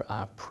from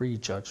our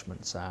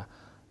prejudgments, our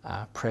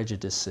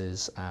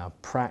prejudices, our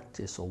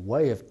practice or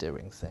way of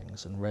doing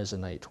things, and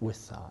resonate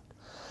with that.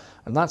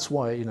 And that's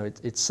why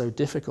it's so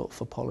difficult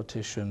for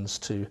politicians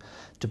to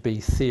be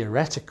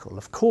theoretical.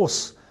 Of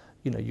course,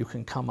 you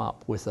can come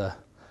up with an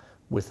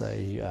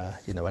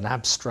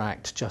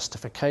abstract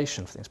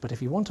justification for things, but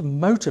if you want to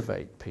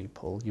motivate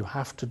people, you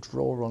have to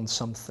draw on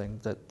something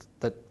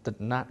that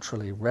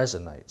naturally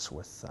resonates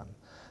with them.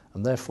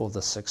 And therefore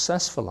the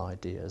successful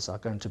ideas are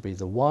going to be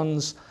the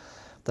ones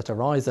that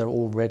are either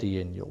already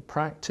in your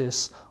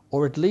practice,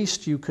 or at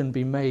least you can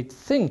be made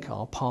think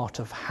are part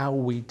of how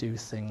we do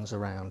things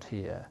around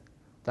here.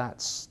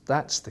 That's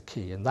the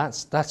key, and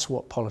that's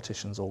what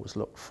politicians always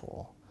look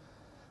for.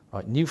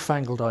 Right?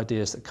 Newfangled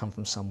ideas that come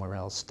from somewhere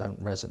else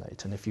don't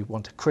resonate, and if you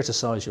want to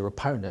criticise your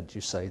opponent,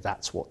 you say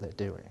that's what they're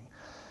doing.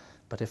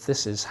 But if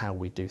this is how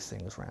we do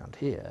things around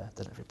here,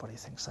 then everybody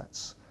thinks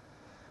that's,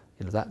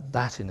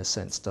 that in a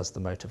sense does the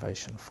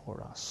motivation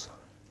for us.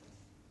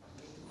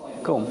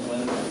 Cool.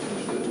 When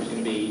it was going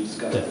to be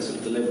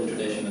discussed, the liberal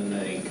tradition and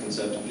the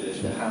conservative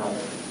tradition, how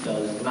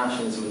does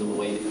nationalism and the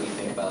way that we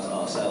think about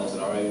ourselves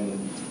and our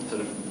own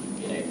sort of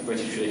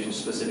British tradition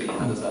specifically,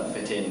 how does that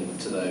fit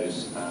into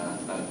those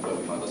and where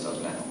we find ourselves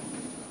now?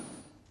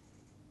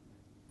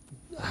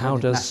 How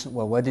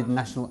did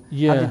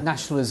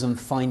nationalism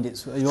find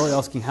its way? You're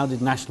asking how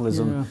did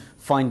nationalism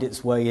find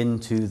its way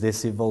into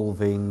this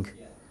evolving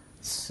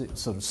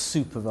sort of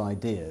soup of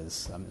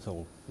ideas? It's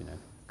all,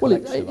 Well,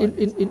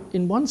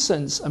 in one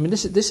sense, I mean,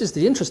 this is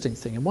the interesting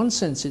thing. In one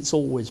sense, it's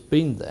always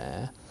been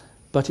there,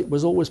 but it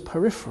was always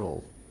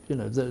peripheral. You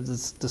know,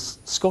 the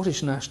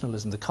Scottish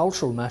nationalism, the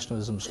cultural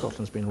nationalism of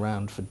Scotland's been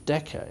around for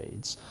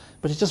decades,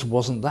 but it just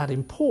wasn't that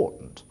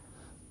important.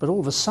 But all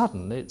of a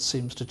sudden, it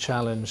seems to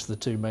challenge the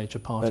two major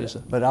parties.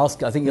 But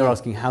I think you're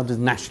asking, how does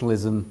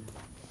nationalism,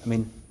 I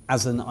mean,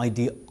 as an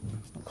idea,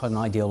 not quite an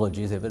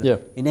ideology, is it? But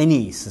in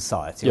any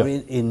society, or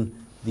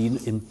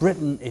in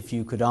Britain, if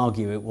you could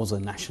argue it was a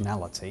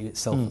nationality,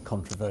 itself a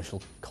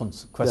controversial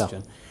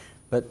question.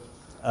 But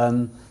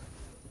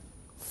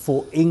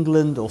for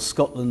England or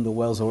Scotland or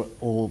Wales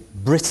or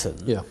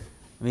Britain,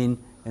 I mean,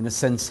 in a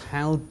sense,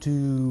 how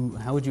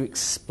would you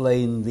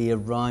explain the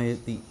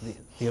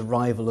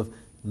arrival of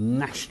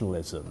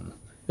nationalism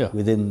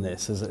within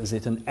this? Is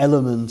it an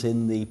element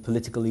in the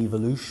political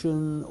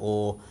evolution,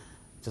 or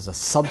just a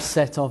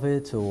subset of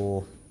it,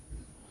 or?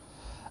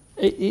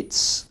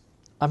 It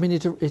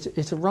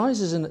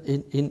arises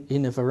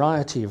in a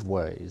variety of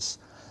ways.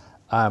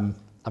 I mean,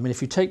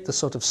 if you take the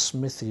sort of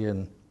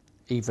Smithian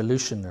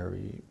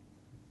evolutionary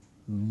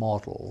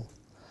model,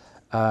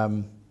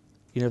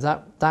 you know,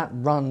 that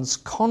runs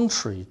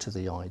contrary to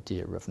the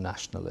idea of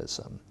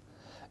nationalism.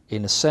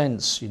 In a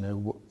sense, you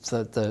know,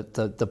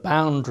 the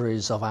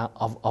boundaries of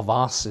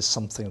us is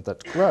something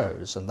that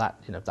grows, and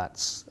that, you know,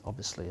 that's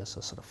obviously, as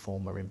a sort of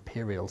former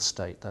imperial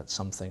state, that's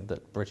something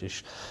that the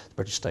British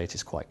state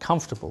is quite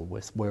comfortable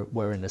with.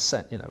 We're in a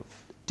sense, you know,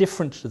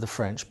 different to the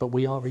French, but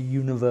we are a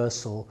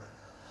universal,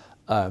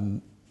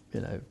 you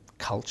know,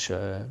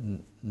 culture,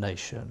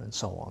 nation, and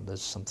so on.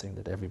 There's something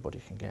that everybody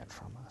can get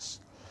from us.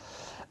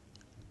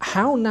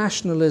 How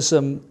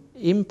nationalism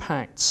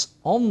impacts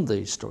on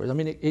these stories, I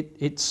mean,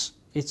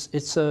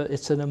 it's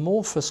an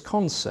amorphous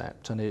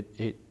concept, and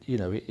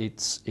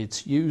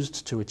it's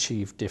used to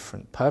achieve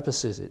different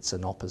purposes. It's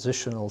an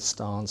oppositional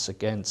stance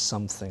against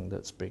something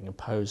that's being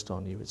imposed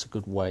on you. It's a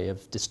good way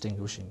of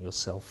distinguishing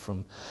yourself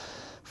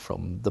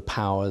from the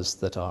powers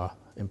that are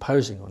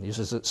imposing on you.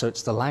 So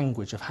it's the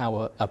language of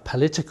how a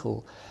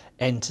political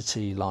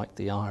entity like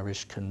the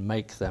Irish can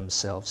make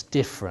themselves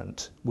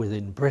different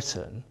within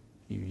Britain.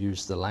 You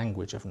use the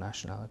language of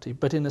nationality,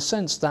 but in a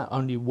sense that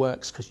only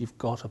works because you've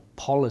got a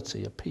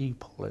polity, a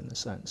people, in a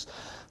sense,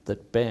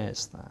 that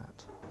bears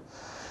that.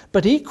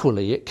 But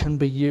equally, it can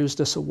be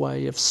used as a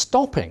way of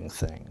stopping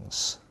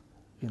things.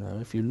 You know,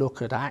 if you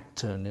look at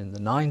Acton in the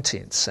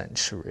 19th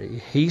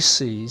century, he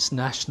sees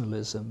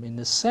nationalism in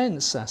a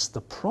sense as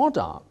the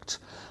product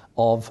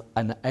of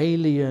an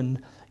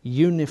alien,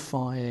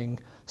 unifying,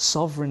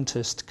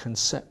 sovereigntist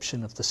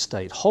conception of the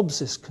state,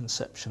 Hobbes's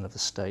conception of the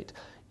state,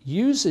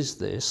 uses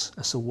this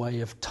as a way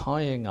of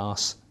tying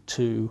us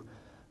to,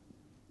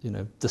 you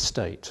know, the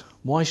state.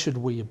 Why should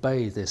we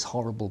obey this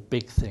horrible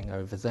big thing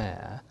over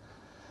there?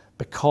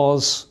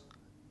 Because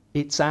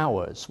it's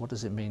ours. What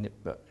does it mean?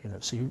 You know,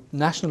 so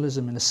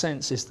nationalism, in a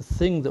sense, is the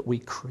thing that we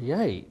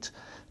create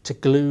to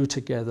glue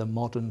together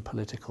modern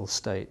political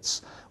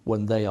states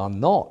when they are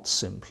not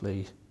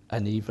simply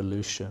an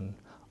evolution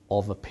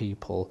of a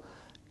people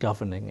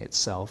governing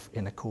itself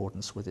in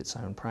accordance with its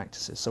own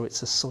practices. So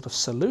it's a sort of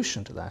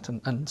solution to that.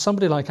 And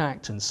somebody like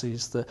Acton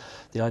sees the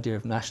idea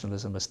of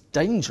nationalism as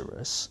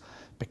dangerous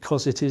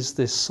because it is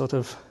this sort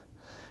of,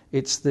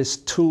 it's this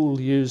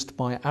tool used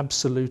by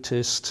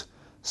absolutist,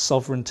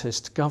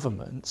 sovereigntist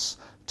governments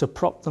to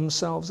prop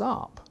themselves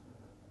up.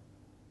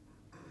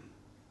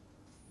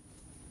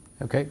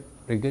 Okay,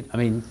 very good. I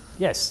mean,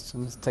 yes,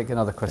 let's take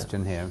another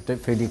question here.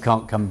 Don't feel you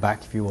can't come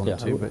back if you want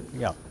to, but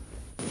yeah.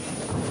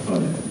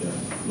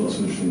 Lots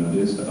of interesting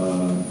ideas.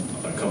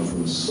 I come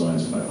from a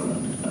science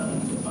background,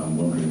 and I'm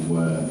wondering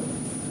where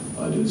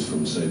ideas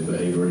from, say,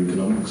 behavioral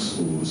economics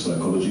or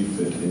psychology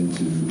fit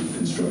into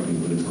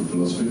constructing political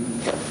philosophy.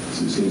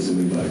 So it seems to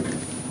me like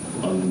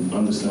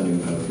understanding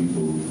of how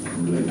people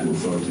relate to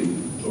authority,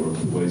 or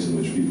ways in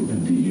which people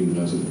can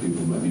dehumanize other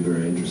people, might be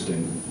very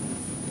interesting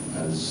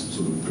as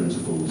sort of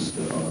principles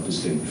that are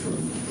distinct from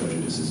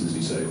prejudices, as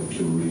you say, or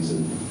pure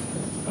reason,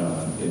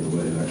 in a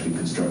way of actually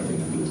constructing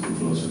a political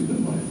philosophy that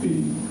might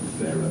be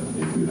fairer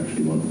if we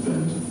actually want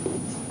fairness.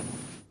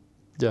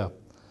 Yeah.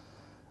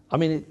 I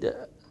mean,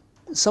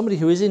 somebody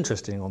who is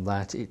interesting on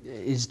that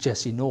is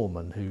Jesse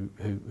Norman,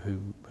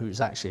 who's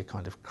actually a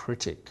kind of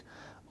critic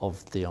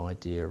of the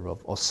idea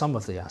of, or some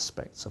of the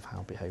aspects of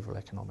how behavioural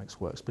economics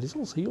works. But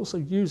he also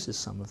uses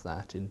some of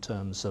that in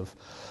terms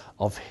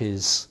of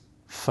his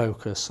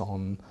focus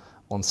on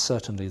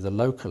certainly the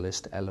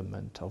localist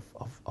element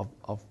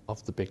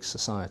of the big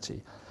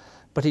society.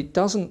 But it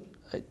doesn't,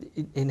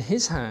 in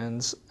his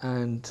hands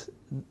and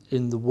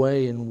in the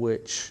way in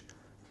which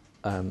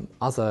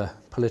other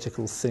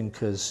political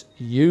thinkers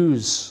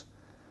use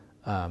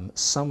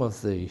some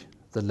of the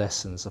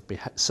lessons of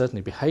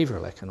certainly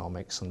behavioural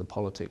economics and the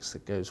politics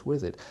that goes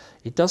with it,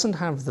 it doesn't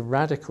have the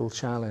radical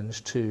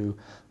challenge to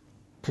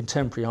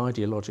contemporary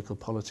ideological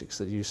politics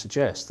that you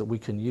suggest, that we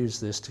can use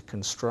this to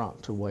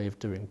construct a way of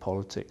doing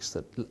politics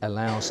that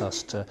allows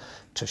us to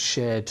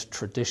shed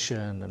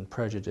tradition and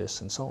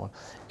prejudice and so on.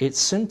 It's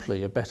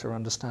simply a better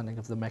understanding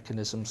of the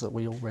mechanisms that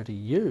we already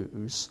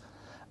use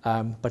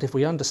But if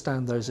we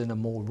understand those in a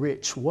more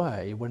rich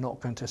way, we're not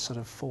going to sort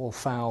of fall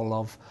foul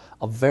of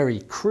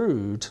very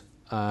crude,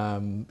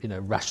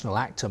 rational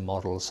actor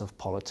models of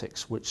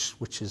politics,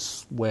 which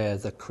is where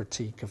the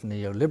critique of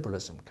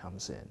neoliberalism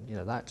comes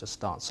in. That just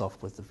starts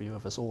off with the view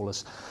of us all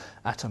as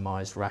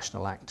atomized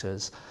rational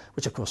actors,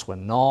 which of course we're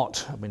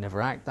not. We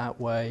never act that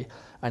way.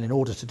 And in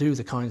order to do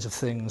the kinds of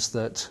things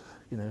that,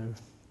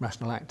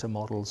 rational actor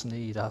models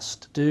need us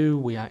to do,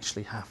 we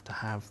actually have to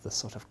have the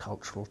sort of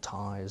cultural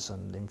ties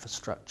and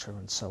infrastructure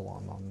and so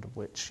on under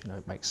which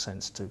it makes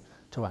sense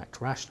to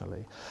act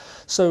rationally.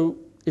 So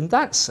in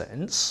that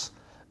sense,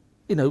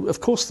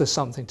 of course there's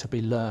something to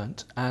be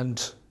learnt,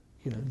 and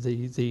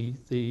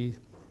the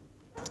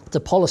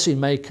policy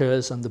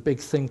makers and the big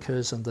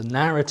thinkers and the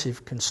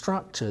narrative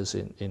constructors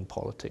in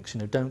politics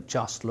don't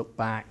just look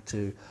back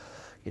to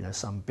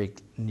some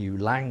big new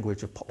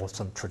language or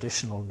some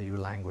traditional new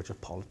language of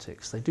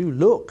politics. They do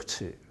look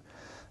to,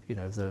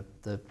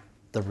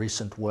 the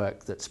recent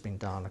work that's been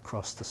done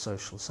across the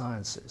social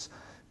sciences.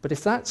 But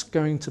if that's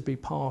going to be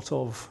part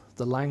of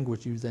the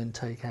language you then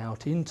take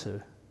out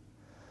into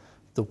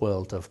the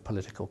world of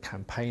political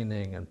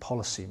campaigning and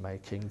policy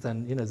making,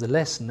 then the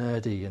less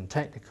nerdy and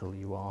technical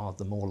you are,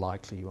 the more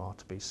likely you are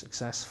to be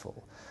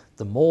successful.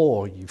 The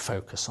more you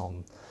focus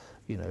on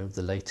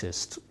the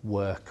latest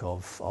work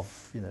of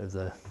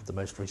the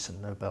most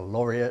recent Nobel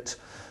laureate,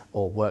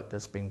 or work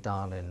that's been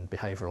done in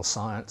behavioural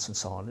science and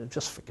so on,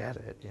 just forget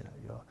it.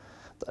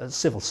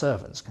 Civil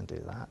servants can do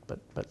that,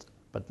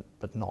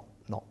 but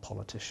not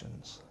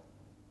politicians.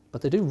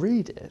 But they do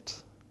read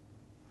it.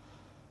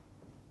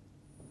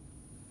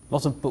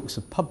 Lots of books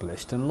are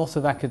published, and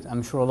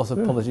I'm sure a lot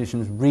of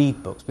politicians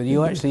read books. But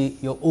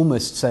you're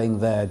almost saying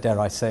there, dare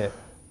I say it,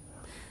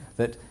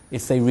 that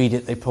if they read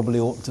it, they probably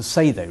ought to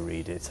say they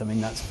read it. I mean,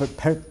 that's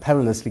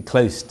perilously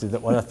close to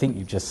what I think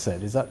you just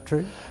said. Is that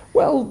true?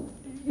 Well,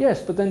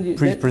 yes, but then you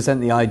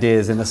present the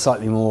ideas in a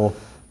slightly more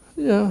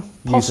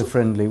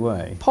user-friendly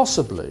way.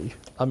 Possibly.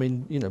 I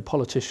mean,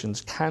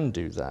 politicians can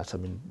do that. I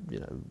mean,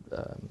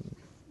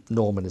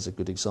 Norman is a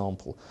good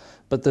example.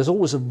 But there's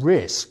always a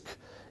risk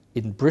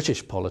in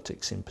British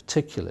politics, in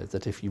particular,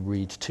 that if you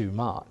read too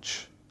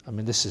much, I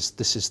mean, this is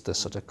the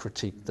sort of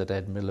critique that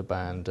Ed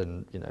Miliband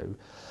and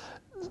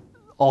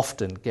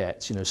often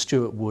gets.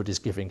 Stuart Wood is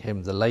giving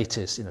him the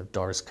latest,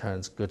 Doris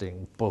Kearns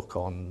Gooding book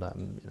on,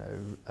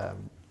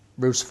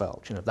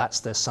 Roosevelt.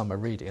 That's their summer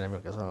reading, and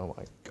everyone goes, "Oh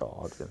my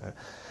God!"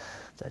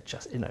 They're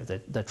just,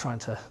 they're trying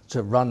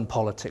to run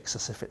politics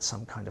as if it's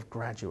some kind of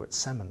graduate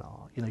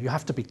seminar. You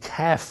have to be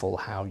careful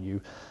how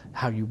you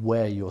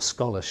wear your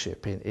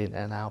scholarship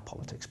in our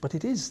politics, but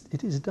it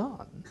is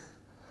done.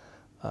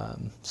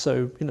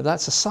 So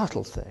that's a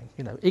subtle thing.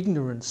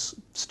 Ignorance,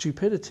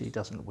 stupidity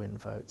doesn't win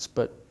votes,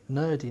 but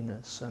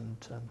nerdiness and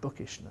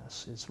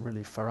bookishness is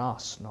really for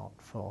us, not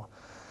for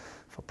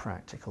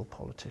practical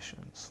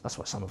politicians. That's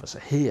why some of us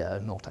are here,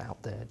 not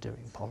out there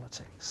doing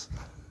politics.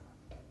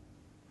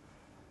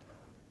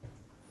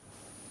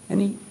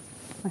 Matthew?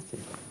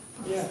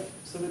 Yeah,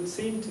 so it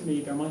seemed to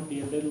me there might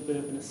be a little bit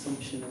of an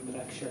assumption in the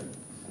lecture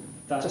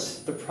that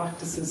the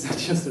practices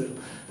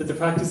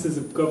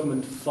of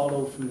government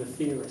follow from the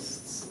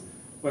theorists,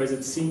 whereas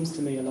it seems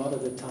to me a lot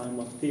of the time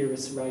what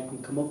theorists write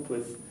and come up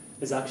with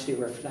is actually a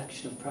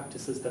reflection of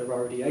practices that are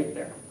already out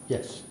there.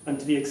 Yes. And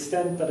to the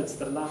extent that it's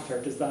the latter,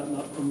 does that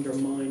not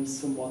undermine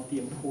somewhat the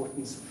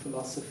importance of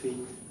philosophy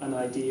and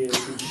ideas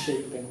in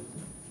shaping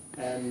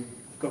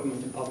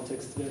government and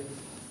politics today?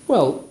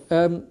 Well,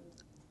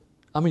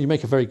 you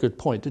make a very good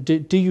point.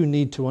 Do you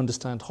need to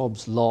understand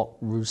Hobbes, Locke,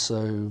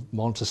 Rousseau,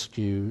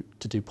 Montesquieu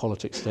to do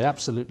politics today?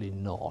 Absolutely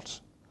not.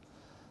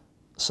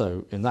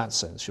 So in that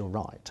sense, you're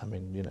right. I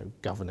mean,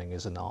 governing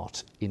is an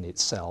art in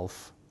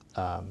itself.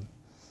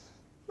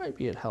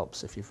 Maybe it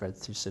helps if you've read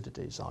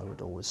Thucydides, I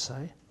would always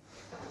say.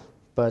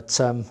 But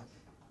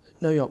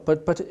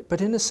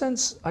but in a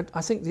sense,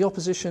 I think the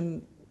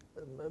opposition,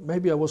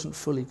 maybe I wasn't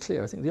fully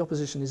clear, I think the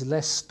opposition is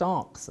less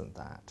stark than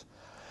that.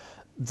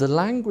 The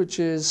language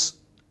is,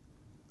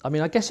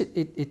 I guess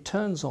it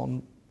turns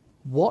on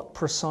what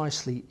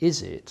precisely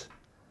is it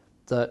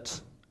that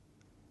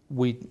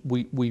we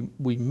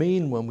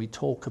mean when we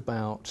talk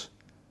about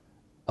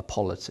a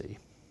polity,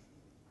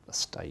 a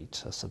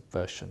state, a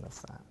subversion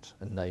of that,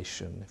 a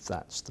nation, if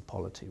that's the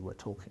polity we're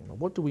talking about.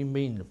 What do we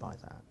mean by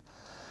that?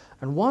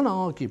 And one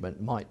argument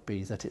might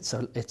be that it's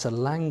a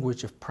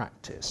language of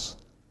practice,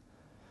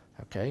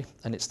 okay?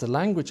 And it's the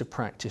language of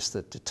practice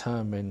that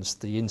determines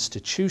the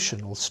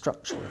institutional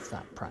structure of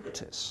that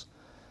practice.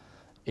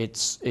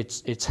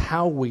 It's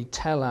how we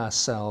tell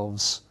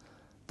ourselves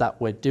that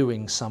we're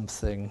doing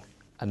something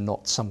and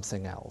not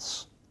something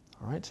else.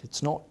 All right?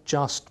 It's not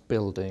just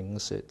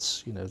buildings.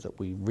 It's that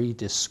we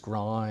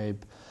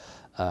re-describe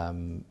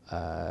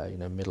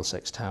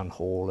Middlesex Town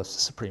Hall as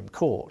the Supreme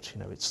Court.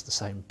 It's the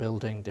same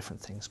building,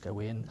 different things go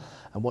in.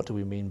 And what do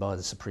we mean by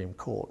the Supreme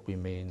Court? We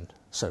mean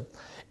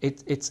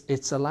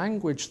it's a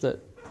language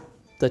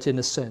that in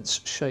a sense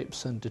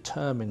shapes and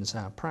determines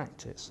our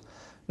practice.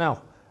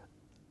 Now,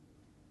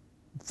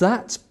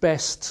 that's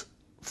best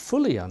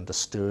fully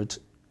understood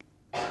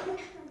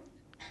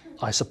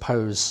I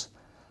suppose,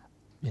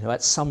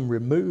 at some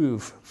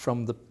remove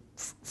from the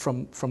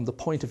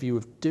point of view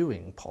of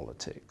doing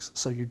politics.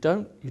 So you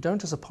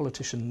don't as a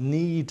politician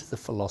need the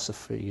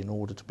philosophy in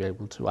order to be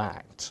able to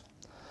act.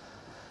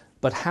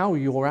 But how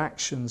your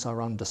actions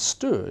are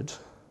understood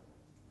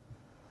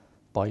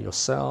by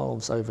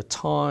yourselves over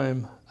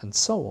time and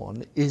so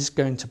on is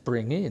going to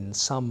bring in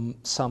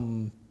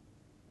some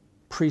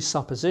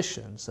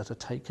presuppositions that are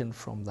taken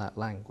from that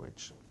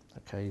language.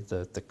 Okay,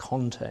 the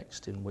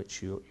context in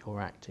which you're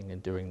acting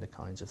and doing the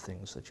kinds of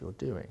things that you're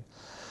doing.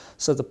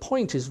 So the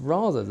point is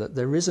rather that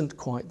there isn't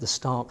quite the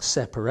stark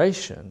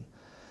separation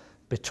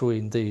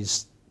between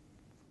these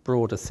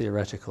broader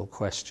theoretical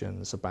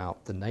questions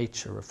about the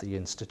nature of the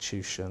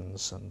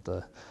institutions and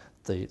the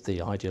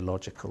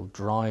ideological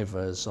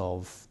drivers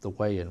of the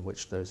way in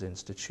which those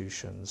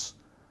institutions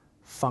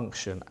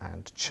function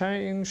and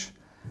change,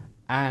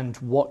 and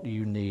what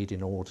you need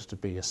in order to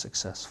be a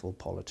successful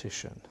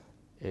politician.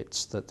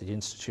 It's that the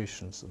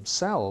institutions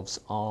themselves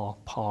are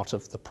part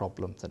of the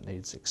problem that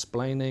needs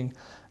explaining,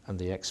 and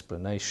the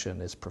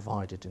explanation is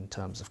provided in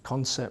terms of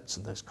concepts,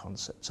 and those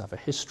concepts have a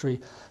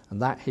history,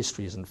 and that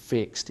history isn't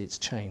fixed, it's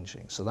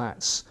changing. So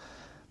that's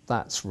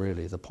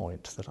really the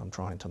point that I'm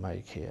trying to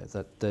make here,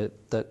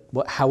 that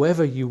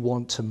however you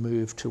want to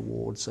move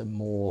towards a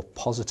more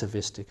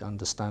positivistic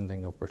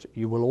understanding of Britain,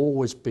 you will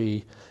always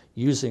be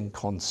using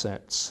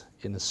concepts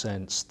in a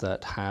sense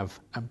that have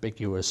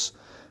ambiguous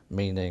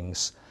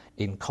meanings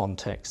in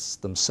contexts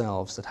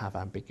themselves that have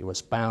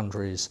ambiguous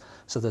boundaries.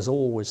 So there's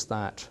always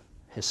that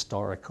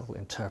historical,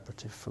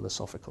 interpretive,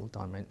 philosophical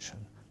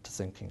dimension to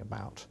thinking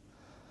about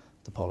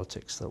the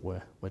politics that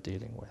we're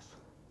dealing with.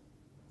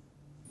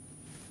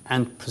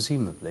 And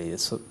presumably,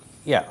 it's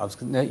yeah. I was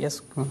going. No, yes.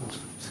 Go on.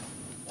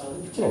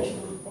 Protection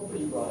of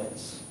property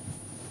rights.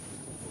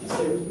 Is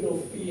there a real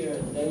fear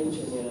and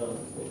danger now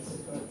with the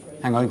current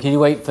trade? Hang on. Can you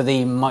wait for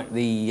the mic?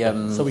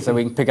 So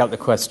we can pick up the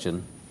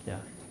question. Yeah.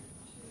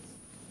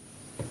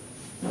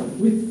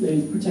 With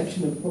the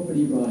protection of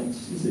property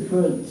rights, is the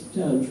current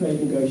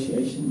trade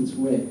negotiations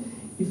where,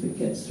 if it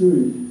gets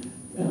through,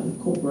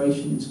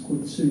 corporations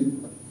could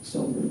sue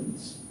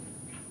sovereigns?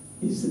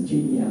 Is the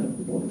genie out of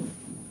the bottle?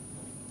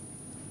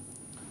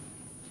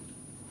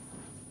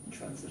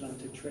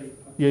 Transatlantic trade.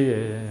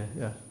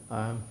 Yeah.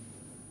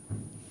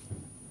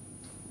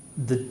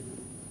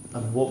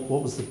 What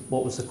was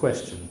the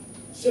question?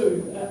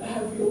 So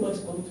have we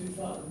almost gone too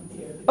far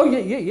here? Oh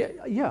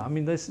yeah. I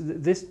mean, this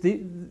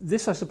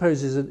I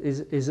suppose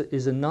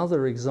is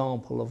another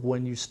example of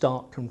when you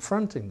start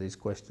confronting these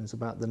questions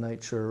about the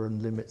nature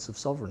and limits of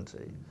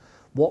sovereignty.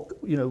 What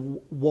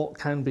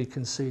can be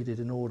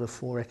conceded in order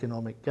for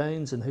economic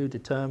gains, and who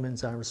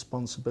determines our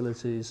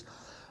responsibilities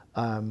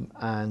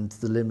and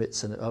the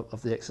limits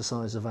of the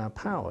exercise of our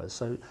powers.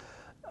 So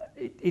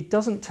it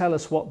doesn't tell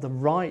us what the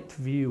right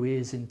view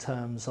is in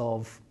terms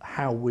of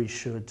how we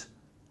should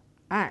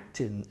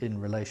act in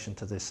relation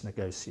to this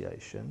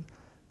negotiation,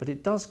 but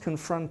it does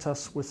confront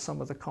us with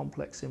some of the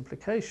complex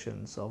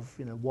implications of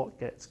what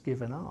gets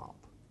given up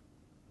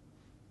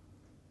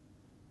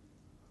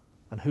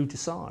and who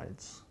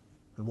decides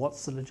and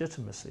what's the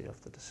legitimacy of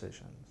the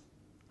decisions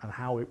and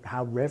how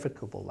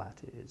revocable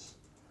that is,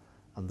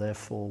 and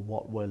therefore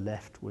what we're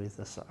left with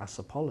as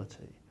a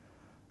polity.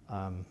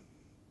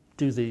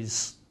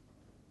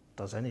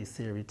 Does any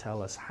theory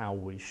tell us how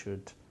we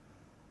should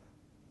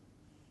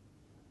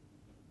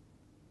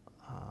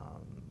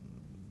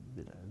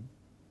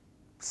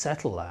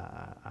settle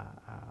our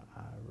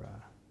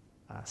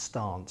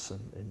stance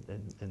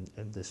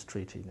in this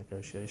treaty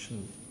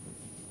negotiation?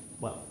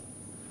 Well,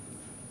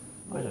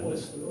 I don't know.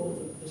 What's the role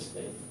of the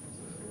state?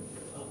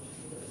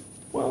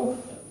 Well,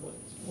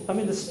 I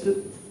mean, what's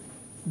the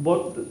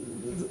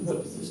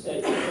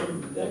state?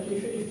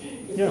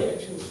 If the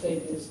actual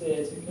state is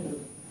there to kind of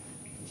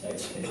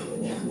protect it,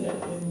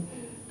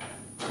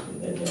 then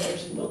they're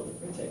actually not the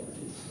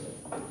protectors.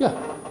 Yeah.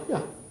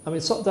 I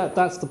mean,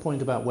 that's the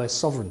point about where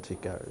sovereignty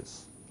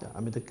goes. Yeah, I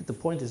mean, the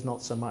point is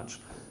not so much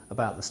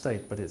about the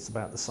state, but it's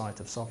about the site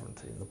of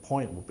sovereignty. And the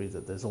point will be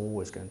that there's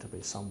always going to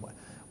be somewhere,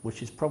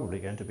 which is probably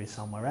going to be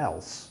somewhere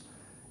else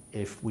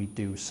if we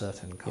do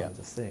certain kinds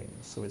of things.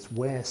 So it's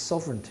where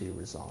sovereignty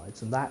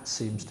resides, and that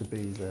seems to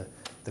be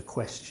the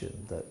question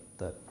that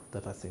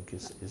I think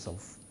is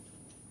of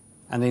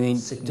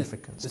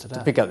significance just today.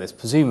 to pick up this,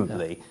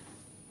 presumably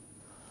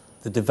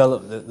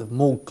the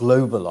more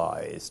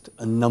globalized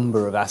a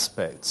number of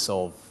aspects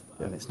of,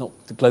 and it's not,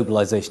 the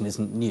globalization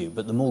isn't new,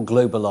 but the more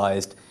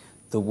globalized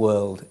the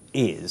world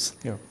is,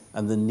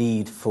 and the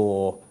need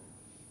for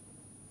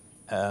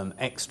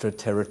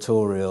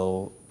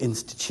extraterritorial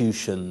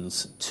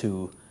institutions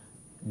to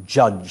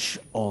judge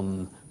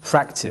on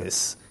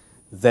practice,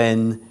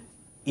 then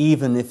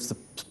even if,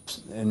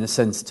 in a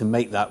sense, to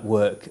make that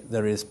work,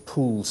 there is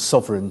pooled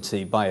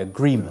sovereignty by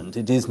agreement,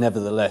 it is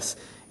nevertheless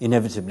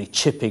inevitably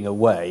chipping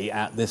away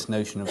at this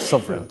notion of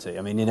sovereignty.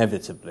 I mean,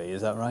 inevitably,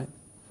 is that right?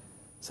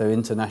 So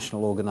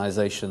international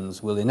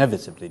organizations will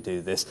inevitably do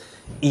this,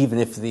 even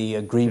if the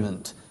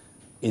agreement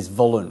is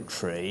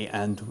voluntary,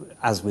 and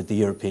as with the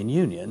European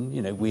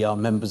Union, we are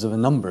members of a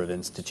number of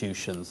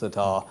institutions that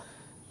are,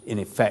 in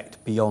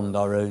effect, beyond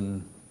our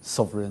own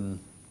sovereign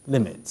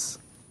limits.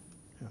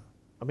 Yeah.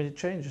 I mean, it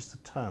changes the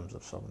terms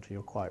of sovereignty,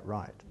 you're quite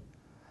right.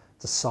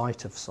 The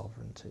site of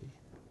sovereignty.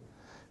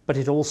 But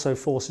it also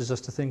forces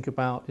us to think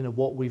about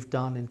what we've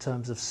done in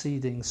terms of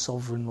ceding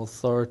sovereign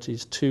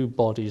authorities to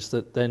bodies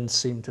that then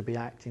seem to be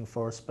acting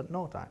for us but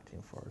not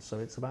acting for us. So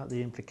it's about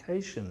the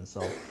implications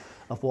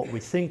of what we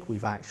think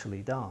we've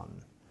actually done.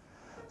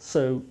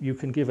 So you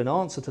can give an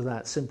answer to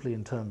that simply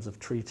in terms of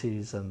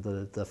treaties and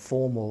the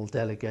formal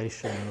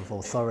delegation of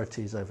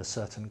authorities over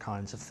certain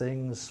kinds of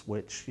things,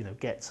 which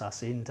gets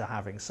us into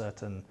having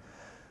certain,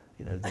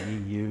 the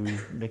EU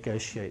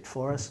negotiate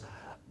for us.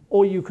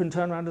 Or you can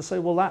turn around and say,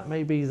 well, that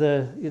may be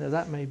the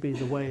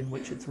way in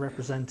which it's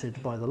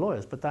represented by the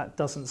lawyers, but that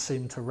doesn't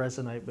seem to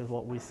resonate with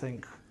what we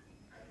think,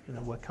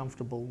 we're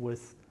comfortable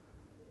with.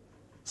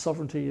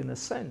 Sovereignty, in a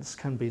sense,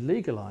 can be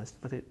legalized,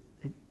 but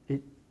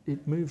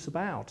it moves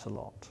about a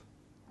lot.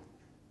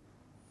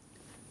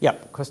 Yeah,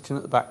 question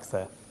at the back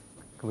there.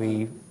 Can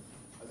we?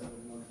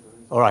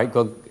 All right,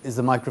 go. Is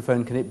the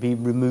microphone? Can it be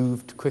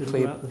removed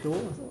quickly? Did it go out the door,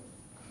 I thought?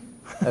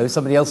 Oh,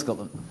 somebody else got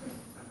them.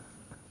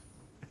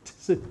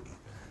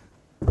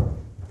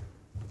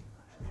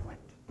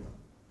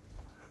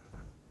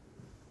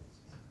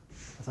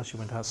 I thought she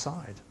went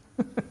outside.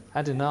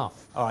 Had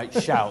enough. All right,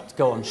 shout.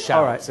 Go on, shout.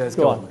 All right,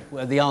 go on.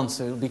 Well, the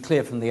answer, it'll be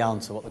clear from the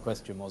answer what the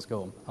question was.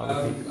 Go on.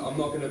 I'm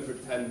not going to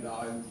pretend that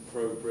I'm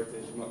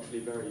pro-British. I'm actually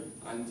very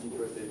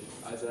anti-British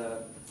as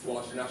a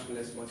Welsh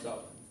nationalist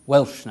myself.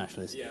 Welsh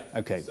nationalist? Yeah.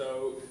 Okay.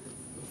 So,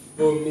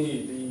 for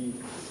me,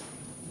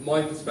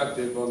 my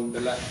perspective on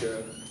the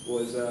lecture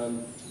was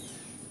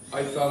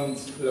I found,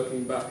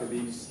 looking back at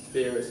these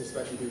theorists,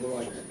 especially people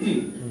like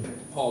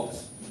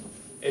Hobbes,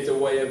 is a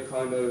way of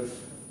kind of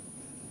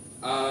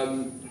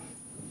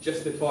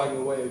justifying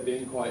a way of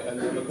being quite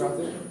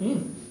undemocratic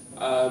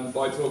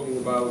by talking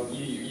about,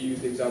 you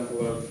used the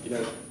example of,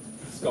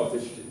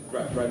 Scottish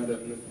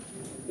referendum.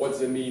 What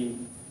does it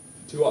mean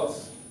to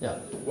us? Yeah.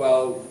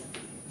 Well,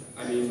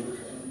 I mean,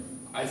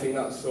 I think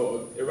that's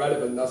sort of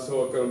irrelevant. That's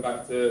sort of going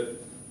back to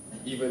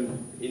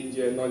even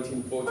India in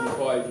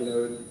 1945,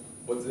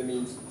 what does it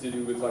mean to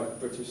do with like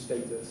British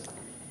status?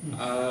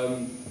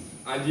 And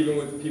even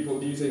with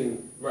people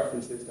using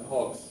references to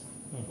Hobbes,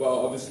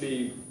 well,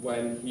 obviously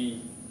when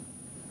he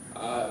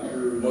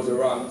was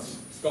around,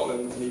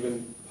 Scotland wasn't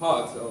even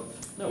part of,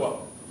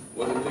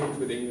 wasn't linked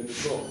with England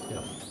at all.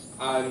 Yeah.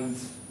 And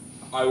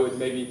I would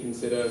maybe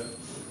consider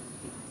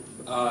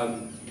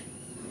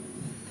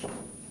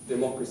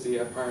democracy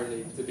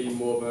apparently to be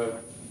more of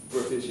a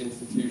British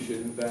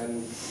institution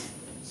than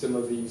some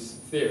of these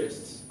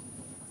theorists.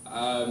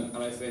 And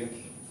I think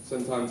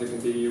sometimes it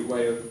can be a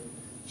way of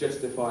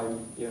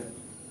justifying,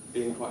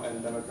 being quite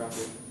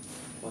undemocratic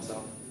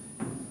myself.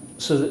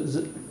 So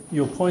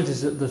your point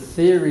is that the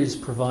theories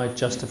provide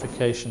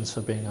justifications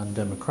for being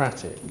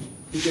undemocratic.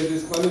 Because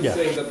it's kind of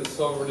saying that the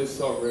sovereign is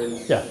sovereign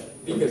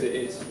because it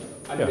is.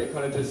 And it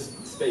kind of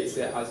just states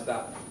it as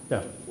that.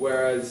 Yeah.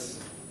 Whereas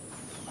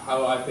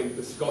how I think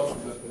the Scots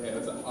would look at it,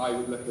 as I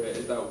would look at it,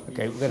 is that...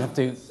 Okay, we're going to have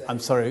to... I'm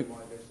sorry.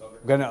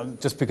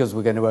 Just because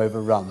we're going to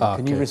overrun.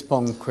 Can you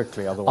respond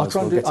quickly? Otherwise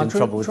we'll get in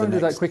trouble with the next. I'll try and do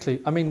that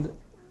quickly. I mean,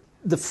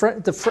 the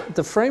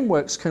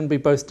frameworks can be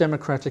both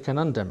democratic and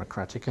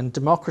undemocratic, and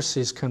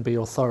democracies can be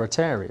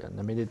authoritarian.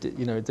 I mean,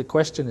 the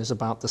question is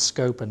about the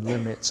scope and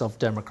limits of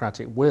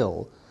democratic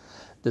will.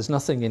 There's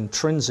nothing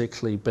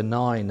intrinsically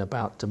benign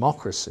about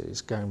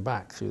democracies going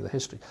back through the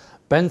history.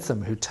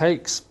 Bentham,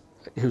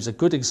 who's a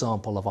good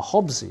example of a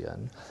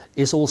Hobbesian,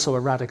 is also a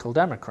radical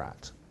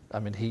democrat. I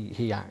mean,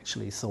 he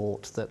actually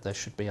thought that there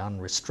should be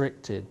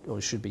unrestricted or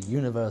should be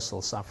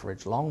universal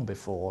suffrage long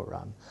before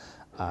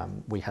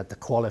we had the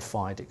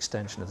qualified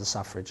extension of the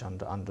suffrage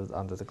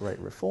under the Great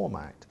Reform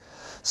Act.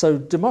 So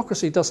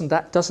democracy doesn't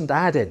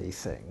add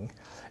anything.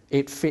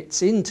 It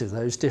fits into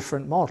those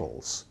different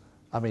models.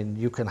 I mean,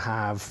 you can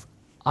have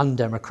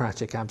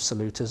undemocratic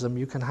absolutism,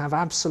 you can have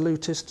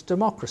absolutist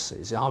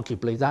democracies.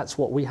 Arguably, that's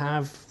what we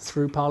have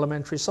through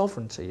parliamentary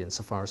sovereignty,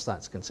 insofar as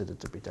that's considered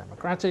to be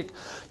democratic.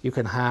 You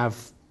can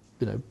have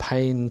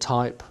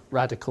Paine-type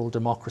radical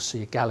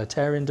democracy,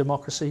 egalitarian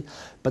democracy.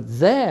 But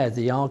there,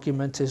 the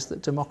argument is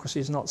that democracy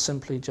is not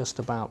simply just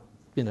about,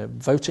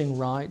 voting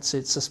rights.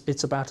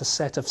 It's about a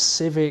set of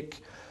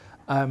civic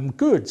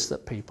goods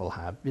that people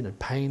have.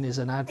 Paine is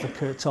an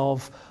advocate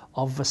of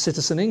a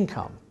citizen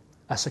income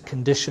as a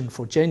condition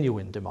for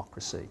genuine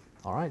democracy.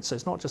 All right, so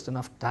it's not just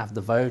enough to have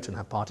the vote and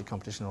have party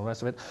competition and all the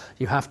rest of it.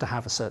 You have to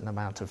have a certain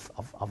amount of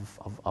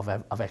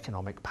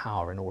economic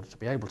power in order to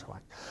be able to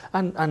act.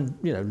 And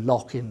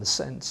Locke, in the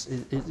sense,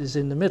 is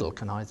in the middle.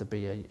 Can either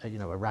be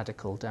a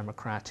radical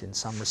democrat in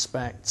some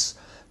respects,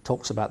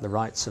 talks about the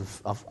rights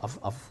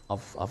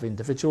of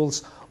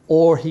individuals,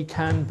 or he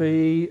can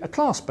be a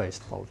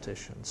class-based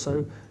politician.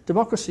 So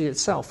democracy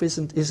itself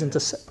isn't a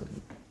separate.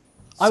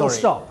 I will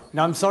stop.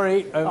 No, I'm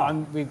sorry.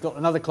 We've got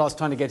another class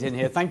trying to get in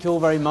here. Thank you all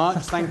very much.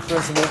 Thank you,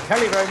 first of all,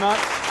 Kelly, very much.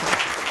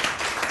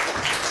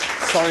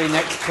 Sorry,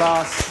 next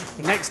class.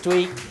 Next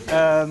week,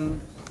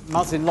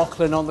 Martin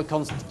Lachlan on the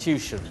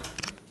Constitution.